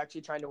teammates are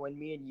actually trying to win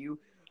me and you.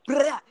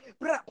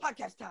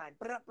 Podcast time.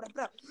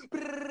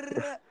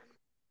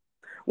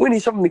 We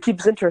need something to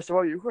keep us interested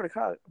while you record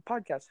a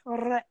podcast.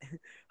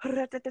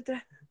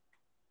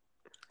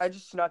 I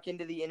just snuck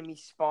into the enemy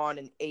spawn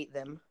and ate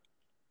them.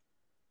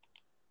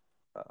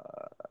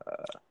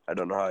 I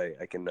don't know how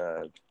I can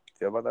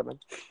feel about that, man.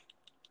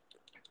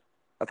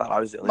 I thought I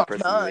was the only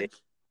person who ate.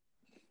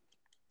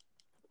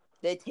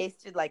 They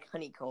tasted like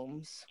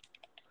honeycombs.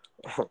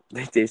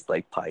 They taste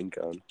like pine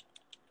cone.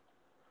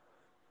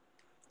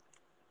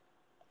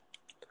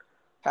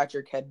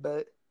 Patrick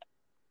headbutt.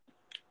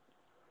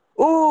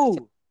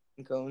 Ooh!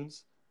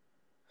 Cones.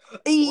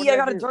 Hey, I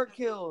got a dark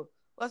kill.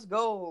 Let's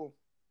go.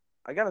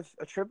 I got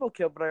a triple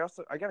kill, but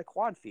I got a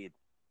quad feed.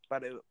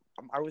 But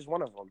I was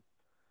one of them.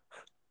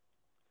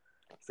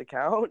 Does it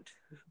count?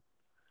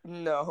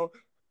 No.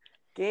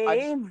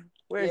 Game?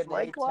 Where's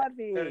my quad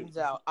feed? Turns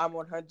out I'm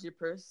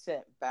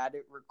 100% bad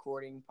at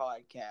recording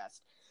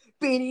podcasts.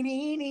 Do we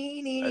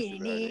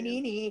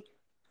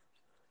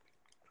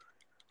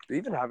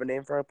even have a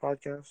name for our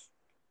podcast?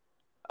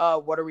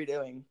 What are we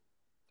doing?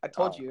 I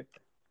told you.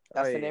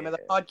 That's the name of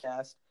the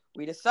podcast.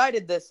 We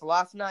decided this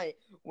last night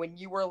when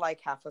you were like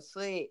half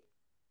asleep.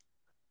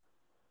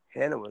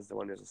 Hannah was the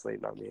one who was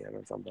asleep, not me. I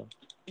know something.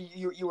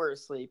 You were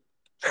asleep.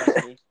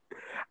 Trust me.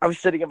 I was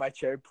sitting in my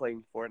chair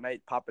playing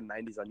Fortnite, popping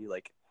 90s on you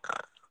like.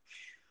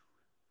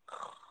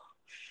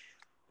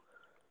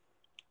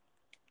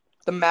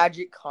 The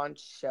magic conch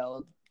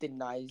shell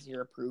denies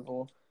your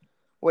approval.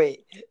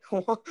 Wait.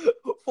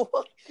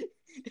 What?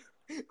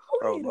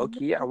 Bro, low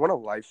key, I want to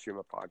live stream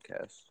a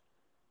podcast.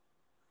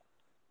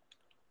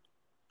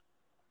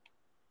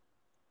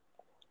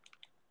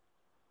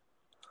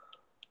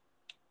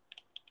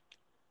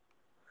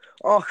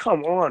 Oh,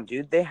 come on,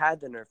 dude. They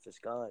had to nerf this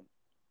gun.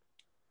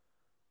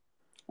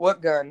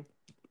 What gun?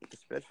 The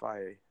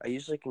Spitfire. I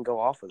usually can go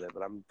off with it,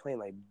 but I'm playing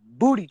like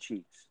booty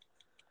cheeks.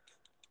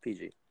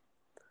 PG.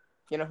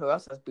 You know who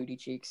else has booty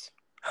cheeks?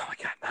 Oh my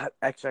god, not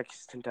XX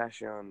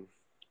Tentacion.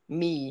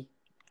 Me.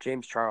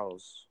 James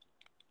Charles.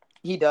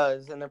 He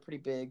does, and they're pretty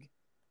big.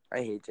 I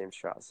hate James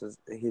Charles.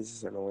 He's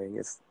just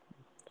annoying.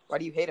 Why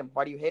do you hate him?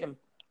 Why do you hate him?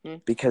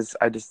 Because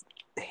I just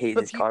hate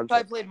But his PewDiePie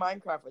content. played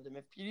Minecraft with him.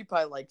 If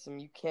PewDiePie likes him,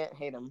 you can't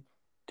hate him.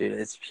 Dude,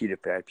 it's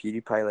PewDiePie.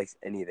 PewDiePie likes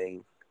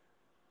anything.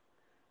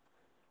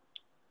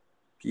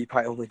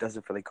 PewDiePie only does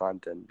it for the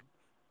content.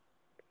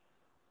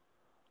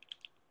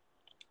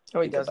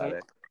 No, he Think about doesn't.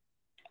 it.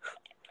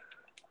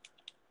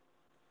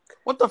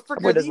 What the frick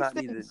Boy are does these not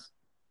need things?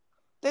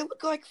 They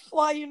look like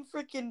flying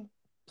freaking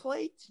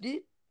plates,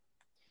 dude.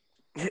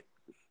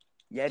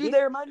 Yeah, Dude,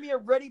 they remind me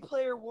of Ready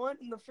Player One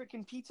and the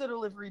freaking pizza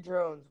delivery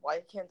drones.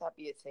 Why can't that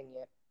be a thing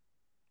yet?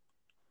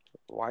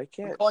 Why I'm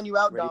can't calling you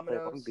out, Ready Player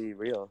One Domino's. be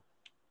real?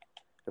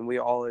 And we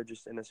all are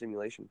just in a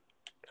simulation.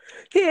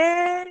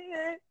 Yeah.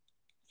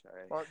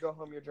 Sorry, Mark, go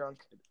home. You're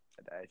drunk.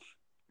 I died.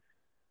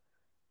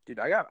 Dude,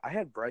 I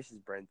had Bryce's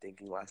brain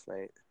thinking last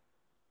night.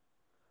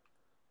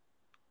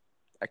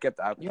 I kept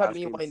You had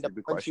me asking wanting to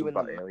stupid punch you questions in the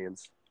about mouth.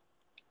 aliens.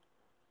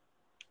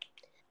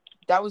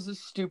 That was the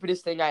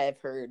stupidest thing I have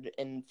heard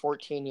in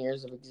 14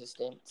 years of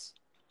existence.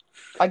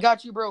 I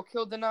got you, bro.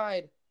 Kill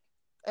denied.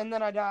 And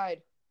then I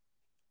died.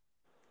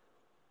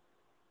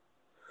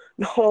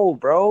 No,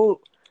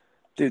 bro.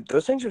 Dude,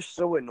 those things are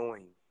so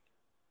annoying.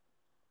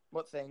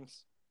 What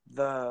things?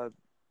 The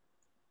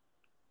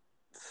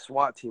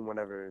SWAT team,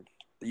 whatever,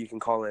 that you can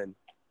call in.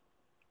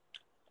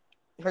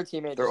 Her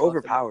teammate. They're just left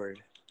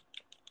overpowered.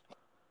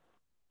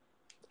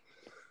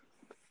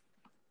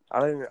 I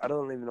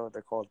don't even know what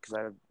they're called because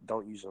I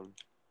don't use them.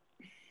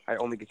 I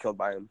only get killed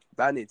by them.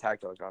 That and the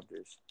attack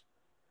helicopters.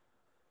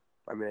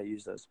 I mean, I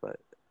use those, but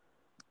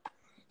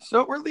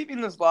So we're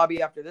leaving this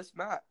lobby after this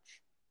match.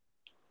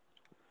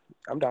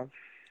 I'm down.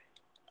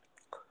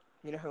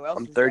 You know who else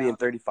I'm is 30 down? and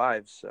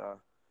 35, so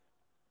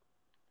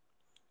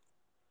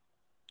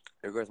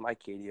there goes my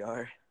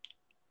KDR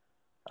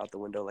out the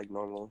window like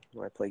normal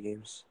when I play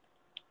games.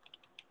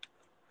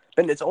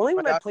 And it's only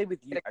when I play with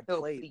you I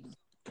play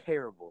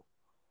terrible.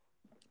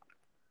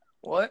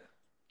 What?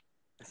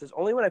 It says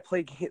only when I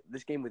play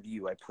this game with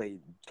you I play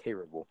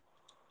terrible.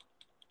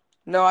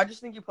 No, I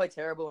just think you play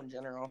terrible in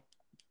general.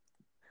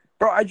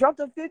 Bro, I dropped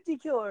a 50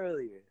 kill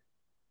earlier.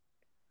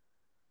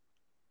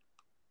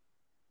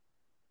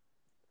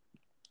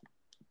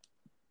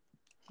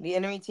 The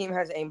enemy team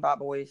has aimbot,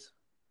 boys.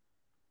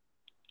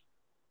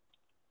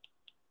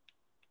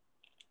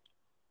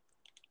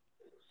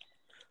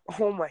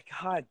 Oh my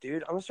god,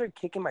 dude. I'm gonna start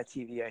kicking my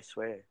TV, I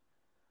swear.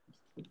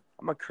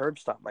 I'm gonna curb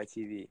stop my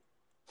TV.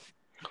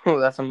 Oh,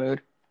 that's a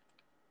mood.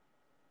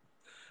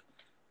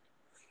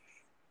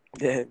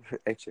 Yeah,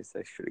 actually,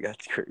 I should have got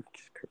curb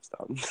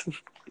stop.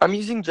 I'm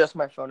using just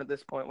my phone at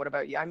this point. What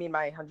about you? I mean,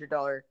 my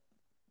 $100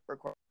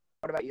 record.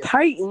 What about you?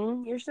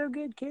 Titan, you're so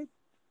good, kid.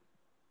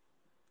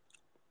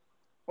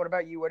 What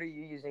about you? What are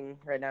you using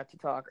right now to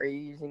talk? Are you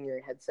using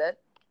your headset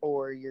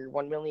or your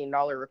 $1 million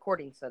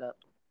recording setup?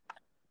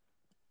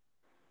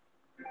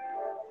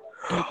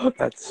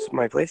 That's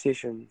my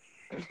PlayStation.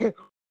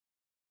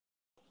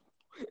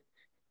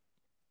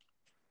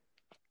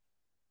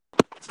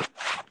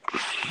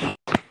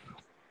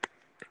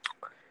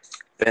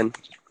 Ben,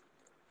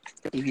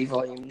 TV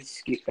volume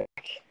scoot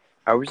back.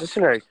 I was just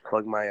gonna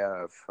plug my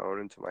phone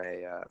into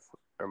my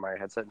or my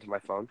headset into my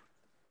phone,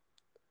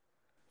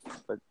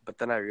 but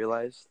then I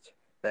realized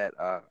that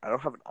I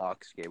don't have an aux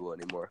cable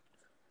anymore.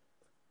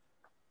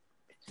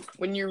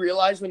 When you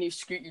realize when you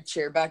scoot your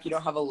chair back, you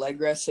don't have a leg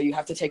rest, so you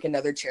have to take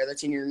another chair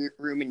that's in your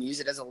room and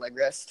use it as a leg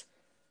rest.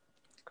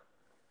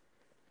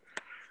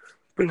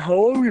 But how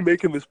long are we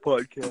making this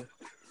podcast?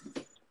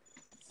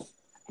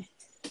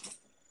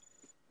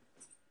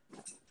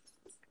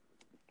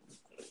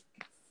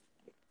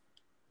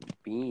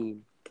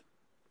 Bean.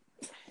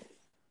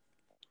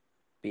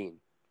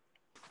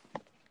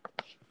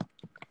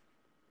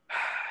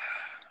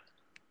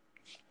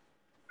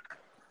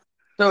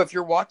 So if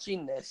you're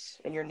watching this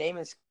and your name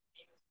is...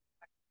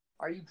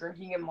 Are you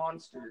drinking a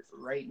Monster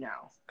right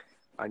now?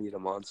 I need a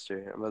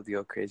Monster. I'm about to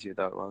go crazy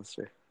without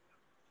Monster.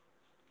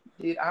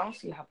 Dude, I don't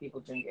see how people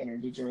drink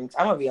energy drinks.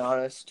 I'm gonna be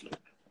honest.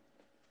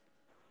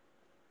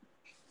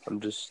 I'm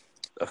just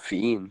a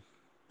fiend.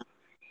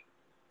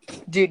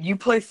 Dude, you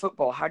play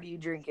football. How do you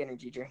drink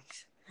energy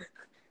drinks?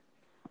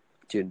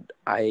 Dude,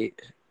 I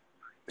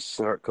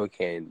snort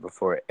cocaine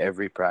before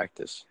every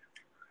practice.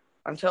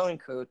 I'm telling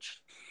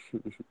Coach.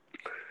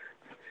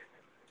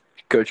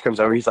 Coach comes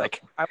over. He's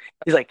like, I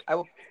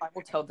will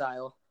tell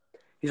Dial.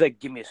 he's like,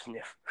 give me a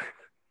sniff.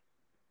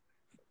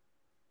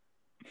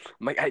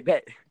 I'm like, I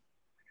bet.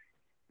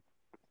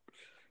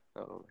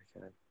 Oh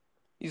my god.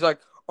 He's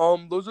like,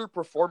 those are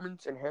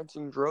performance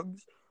enhancing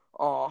drugs.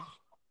 Aw.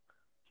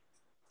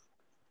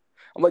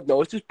 I'm like,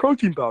 no, it's just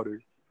protein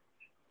powder.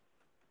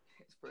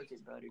 It's protein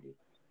powder, dude.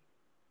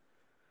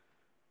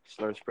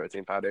 Snar's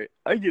protein powder.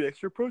 I get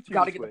extra protein.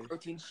 Gotta get the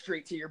protein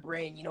straight to your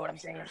brain. You know what I'm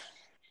saying?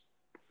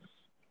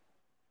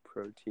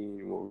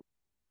 Protein will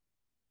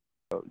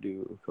don't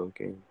do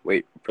cocaine.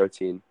 Wait,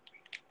 protein.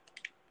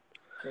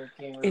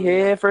 Cocaine.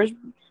 Yeah, first.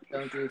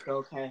 Don't do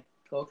cocaine.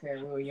 Cocaine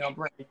ruin your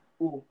brain.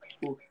 Ooh.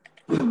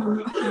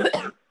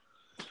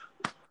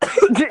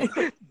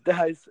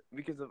 Dies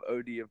because of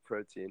OD of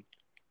protein.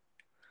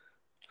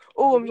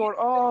 Oh, I'm going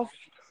off.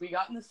 We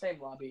got in the same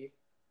lobby.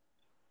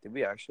 Did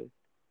we actually?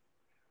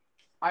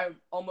 I'm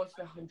almost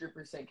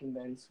 100%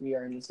 convinced we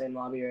are in the same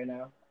lobby right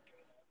now.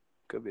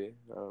 Could be.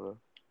 I don't know.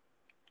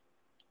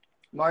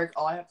 Mark,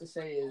 all I have to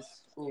say is,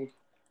 ooh,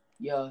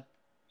 yeah.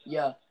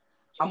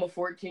 I'm a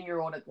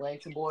 14-year-old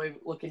Atlanta boy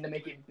looking to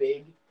make it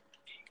big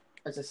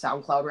as a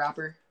SoundCloud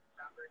rapper.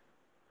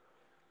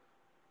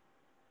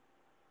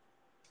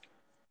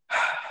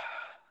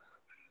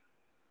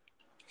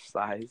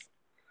 Size.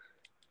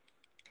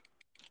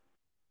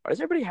 Why does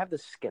everybody have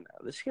this skin now?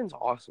 This skin's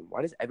awesome.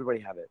 Why does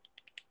everybody have it?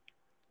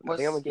 I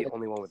think I'm like the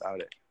only one without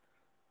it.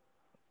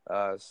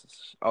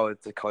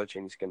 It's a color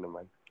changing skin of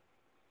mine.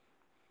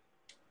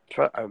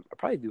 I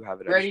probably do have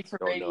it. Ready to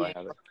radiate. Know I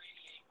have it.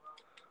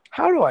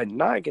 How do I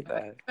not get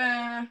that?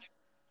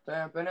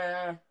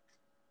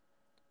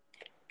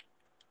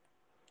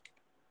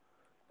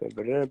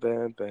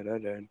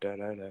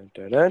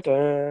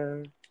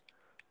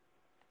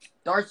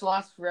 Darts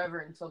last forever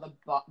until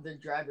the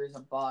driver is a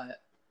bot.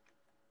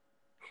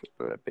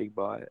 A big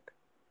bot.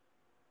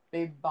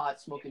 Big bot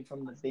smoking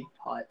from the big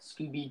pot.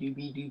 Scooby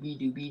Dooby Dooby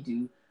Dooby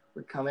Doo.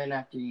 We're coming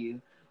after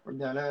you. We're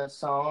gonna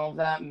solve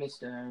that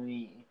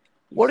mystery.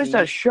 What is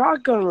that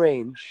shotgun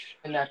range?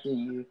 And after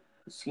you,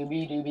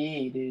 Scooby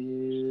Dooby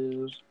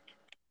Doo.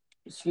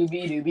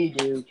 Scooby Dooby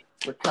Doo.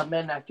 We're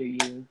coming after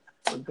you.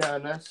 We're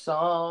gonna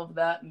solve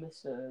that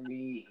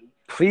mystery.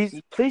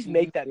 Please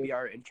make that be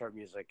our intro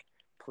music.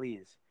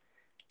 Please.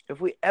 If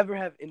we ever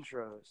have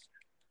intros,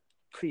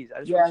 please.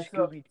 I just want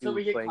Scooby Doo so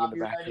we get playing in the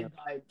copyrighted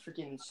by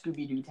freaking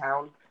Scooby Doo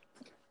Town.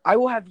 I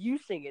will have you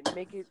sing it and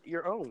make it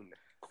your own.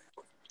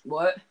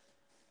 What?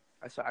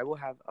 I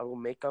will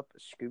make up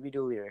Scooby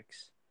Doo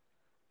lyrics,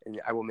 and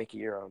I will make it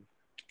your own.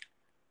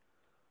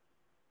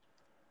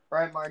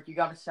 Right, Mark. You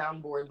got a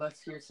soundboard.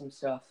 Let's hear some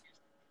stuff.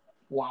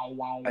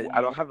 Wow. I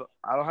don't have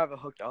a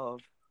hooked up.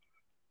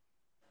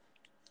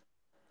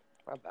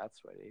 Not that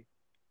sweaty.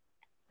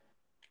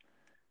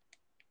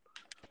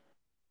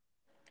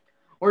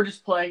 Or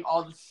just playing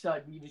all of a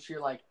sudden, you just hear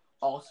like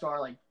all-star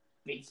like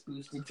bass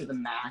boosted to the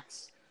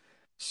max.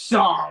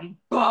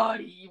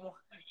 Somebody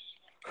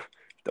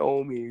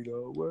Show me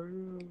the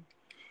world.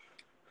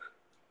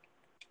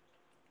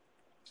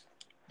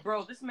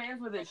 Bro, this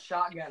man's with his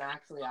shotgun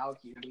actually out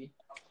here, dude.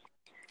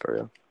 For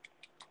real.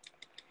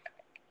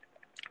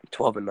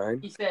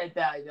 12-9. He said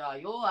that I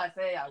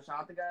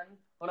shot the gun.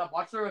 Hold up,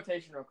 watch the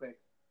rotation real quick.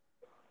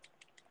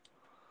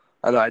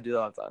 I know, I do that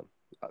all the time.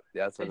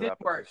 Yeah, that's it an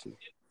didn't work.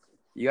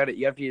 You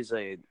have to use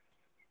a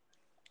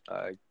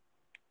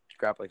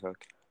grappling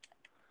hook.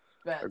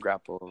 Bet. Or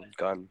grapple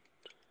gun.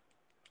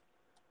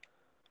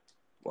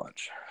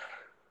 Watch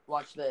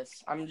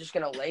this. I'm just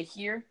gonna lay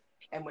here,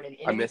 and when an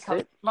enemy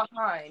comes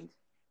behind,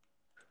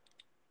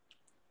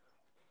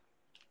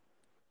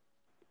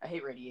 I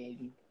hate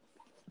radiating.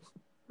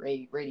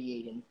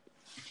 Radiation.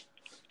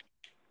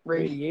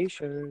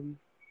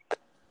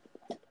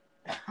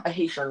 I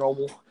hate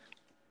Chernobyl.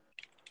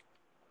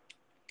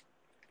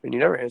 And you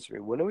never answer me.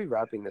 When are we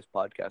wrapping this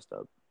podcast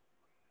up?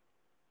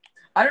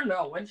 I don't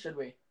know. When should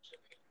we?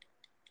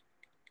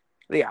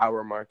 The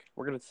hour mark.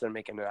 We're gonna start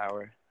making an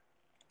hour.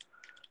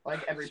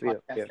 Like every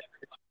podcast. Yeah.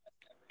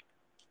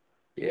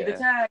 You need a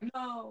tag.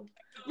 No.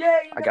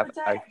 Yeah, you got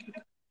the tag.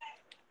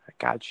 I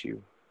got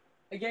you.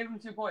 I gave him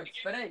 2 points,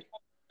 but hey.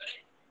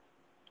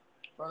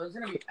 Bro, there's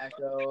gonna be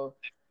echo,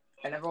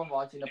 and everyone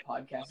watching the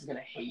podcast is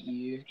gonna hate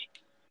you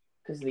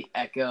because of the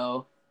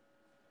echo.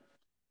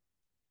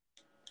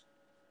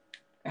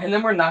 And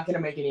then we're not gonna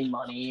make any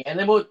money, and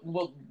then we'll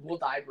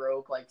die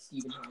broke like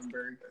Steven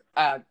Hillenberg.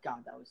 God,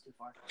 that was too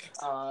far.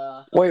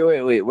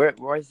 Wait.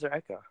 Why is there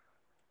echo?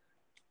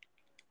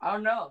 I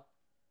don't know.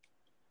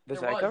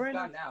 There's echo right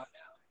now? Out.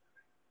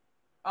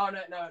 Oh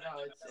no,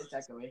 it's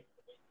echoey.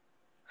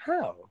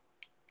 How?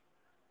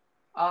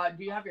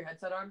 Do you have your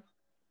headset on?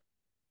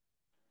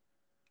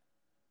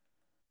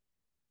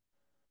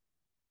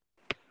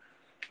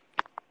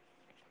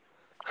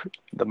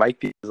 The mic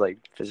piece is like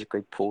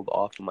physically pulled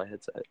off of my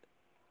headset.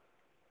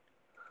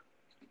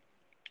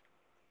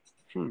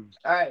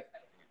 Alright.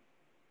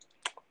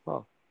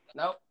 Well.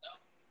 Nope.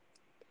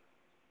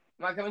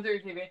 Am I coming through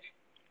your TV?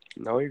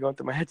 No, you're going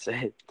through my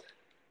headset.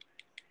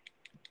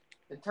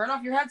 Then turn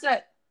off your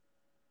headset.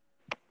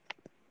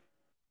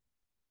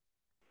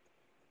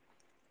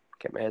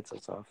 Get my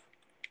headsets off.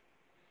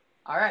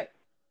 All right.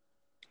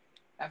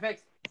 FX.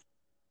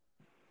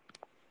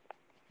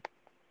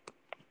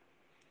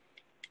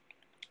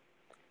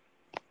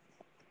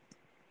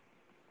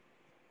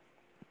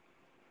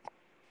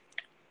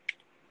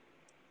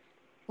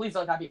 Please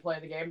don't have me play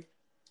the game.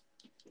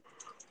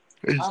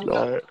 It's I'm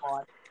not. not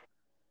hot.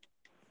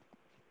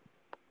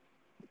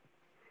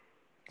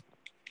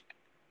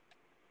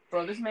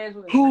 Bro, this man's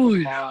with a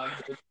Holy. mod.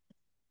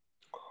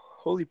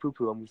 Holy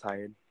poo-poo, I'm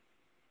tired.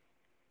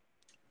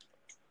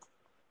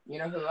 You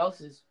know who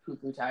else is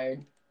poo-poo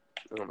tired?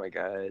 Oh my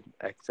god.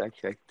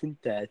 XXX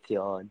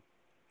Tentacion.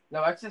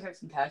 No,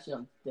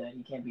 XXXTentacion's dead.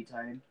 He can't be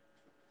tired.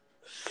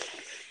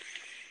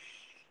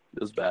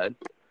 Feels bad.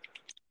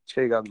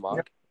 Should have got the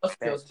mock. It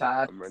feels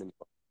bad. I'm running.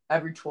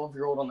 Every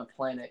 12-year-old on the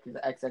planet,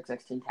 because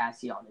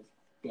XXXTentacion is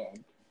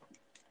dead.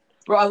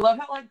 Bro, I love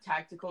how like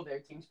tactical their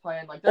team's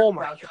playing. Like, they're Oh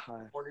my god.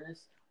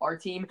 supporters. Our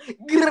team.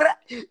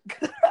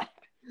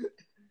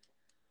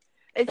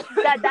 It's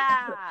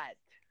that.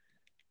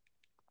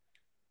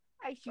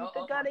 I shoot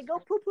the gun and go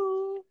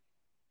poo-poo.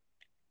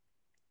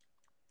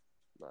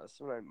 No, that's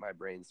when my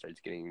brain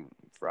starts getting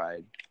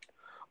fried.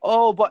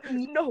 Oh, but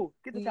no!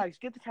 Get the tags!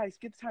 Get the tags!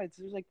 Get the tags!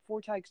 There's like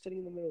 4 tags sitting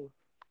in the middle.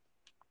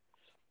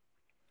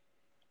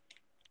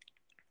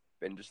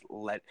 Ben just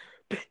let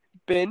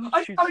Ben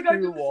shoot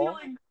through the wall.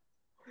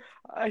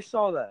 I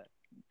saw that.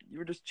 You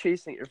were just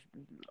chasing it,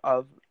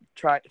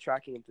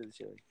 tracking him through the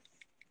ceiling.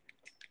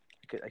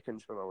 I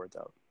couldn't spell my words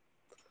out.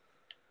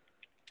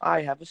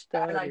 I have a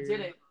stutter. And I did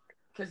it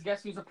because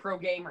guess who's a pro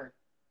gamer?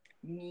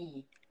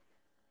 Me.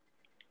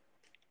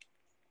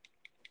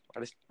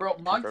 Bro,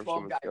 Mod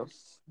 12 guy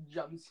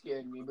jump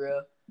scared me,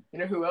 bro. You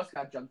know who else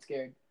got jump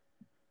scared?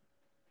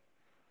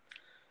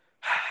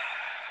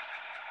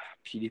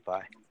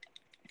 PewDiePie.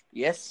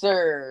 Yes,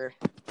 sir.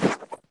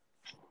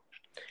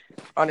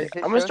 I'm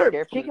gonna start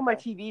kicking my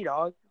TV,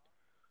 dog.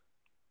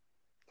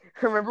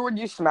 Remember when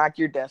you smacked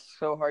your desk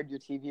so hard your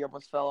TV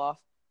almost fell off?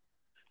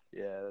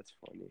 Yeah, that's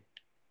funny.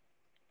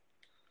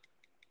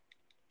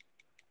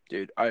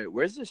 Dude, alright,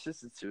 where's the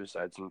assisted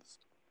suicides in this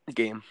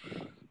game?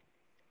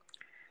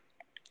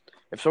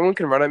 If someone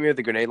can run at me with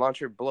a grenade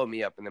launcher, blow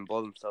me up, and then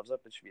blow themselves up,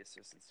 it should be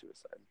assisted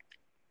suicide.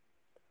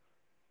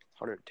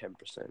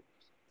 110%.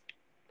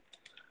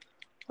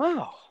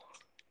 Wow.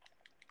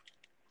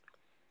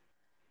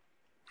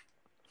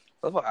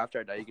 I love how after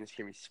I die, you can just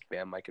hear me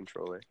spam my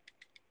controller.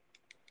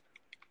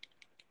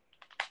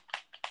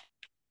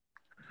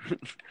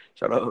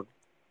 Shut up.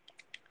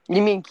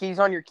 You mean keys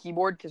on your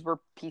keyboard because we're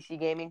PC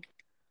gaming?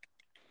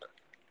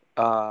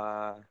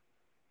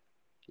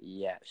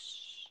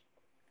 Yes.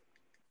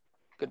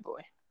 Good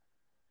boy.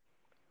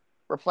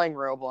 We're playing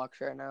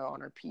Roblox right now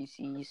on our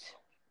PCs.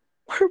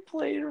 We're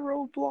playing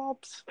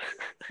Roblox.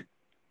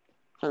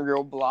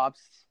 Roblox.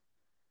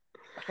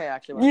 Okay,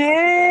 actually.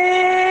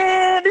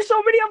 Yeah! There's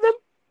so many of them!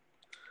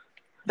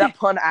 That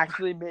pun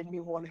actually made me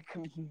want to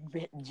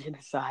commit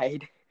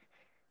genocide.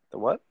 The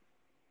what?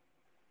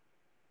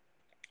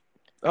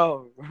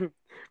 Oh,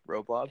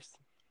 Roblox.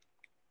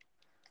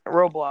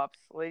 Roblox.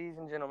 Ladies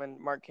and gentlemen,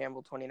 Mark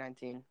Campbell,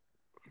 2019.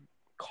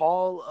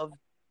 Call of...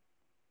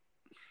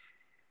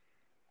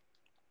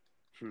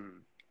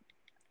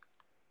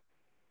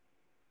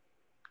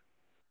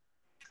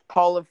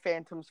 Call of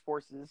Phantom's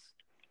Forces.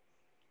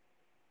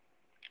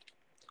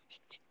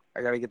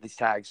 I gotta get these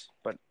tags,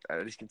 but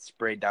I just get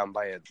sprayed down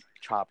by a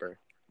chopper.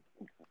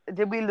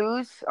 Did we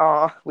lose?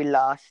 Oh, we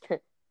lost. I'm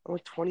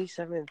like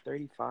 27 and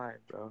 35,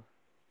 bro.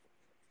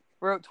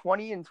 We're at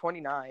 20 and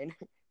 29.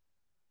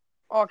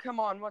 Oh, come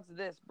on. What's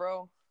this,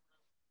 bro?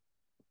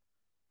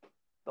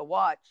 The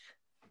watch.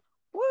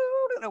 Woo!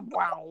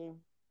 Wow.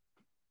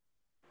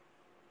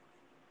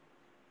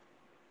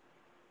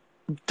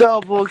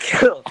 Double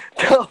kill.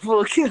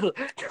 Double kill.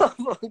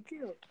 Double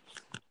kill.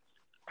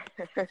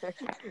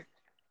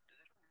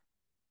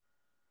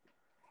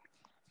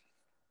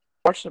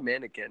 Watch the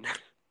mannequin.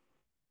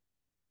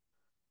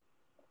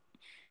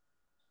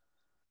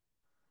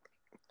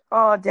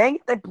 Oh, dang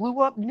it. They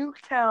blew up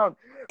Nuketown.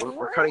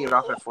 We're cutting it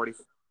off at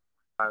 45.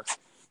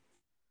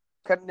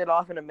 Cutting it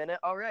off in a minute.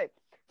 All right.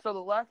 So the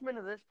last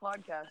minute of this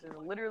podcast is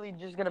literally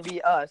just going to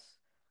be us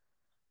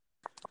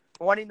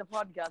wanting the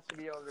podcast to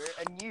be over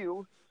and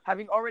you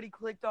having already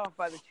clicked off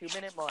by the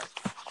 2-minute mark.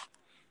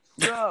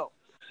 So,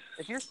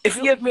 if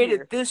you have made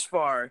it this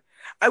far,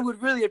 I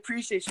would really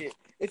appreciate it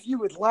if you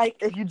would like,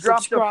 if you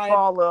dropped a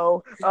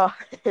follow.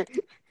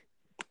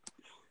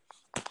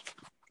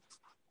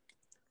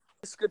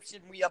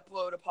 Description, we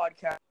upload a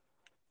podcast.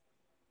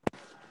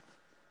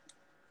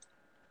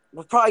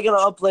 We're probably going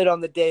to upload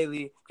on the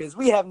daily because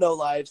we have no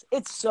lives.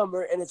 It's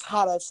summer and it's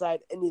hot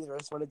outside and neither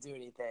of us want to do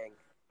anything.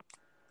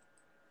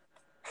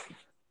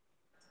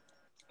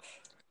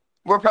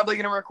 We're probably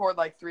going to record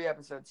like 3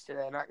 episodes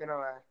today. Not going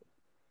to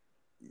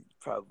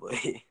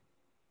Probably.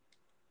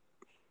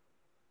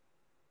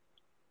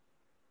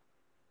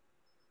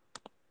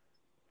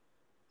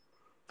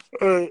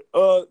 Alright,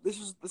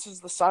 this is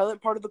the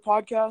silent part of the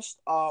podcast,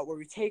 where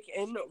we take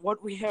in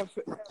what we have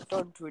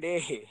done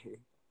today.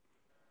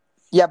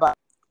 Yeah, but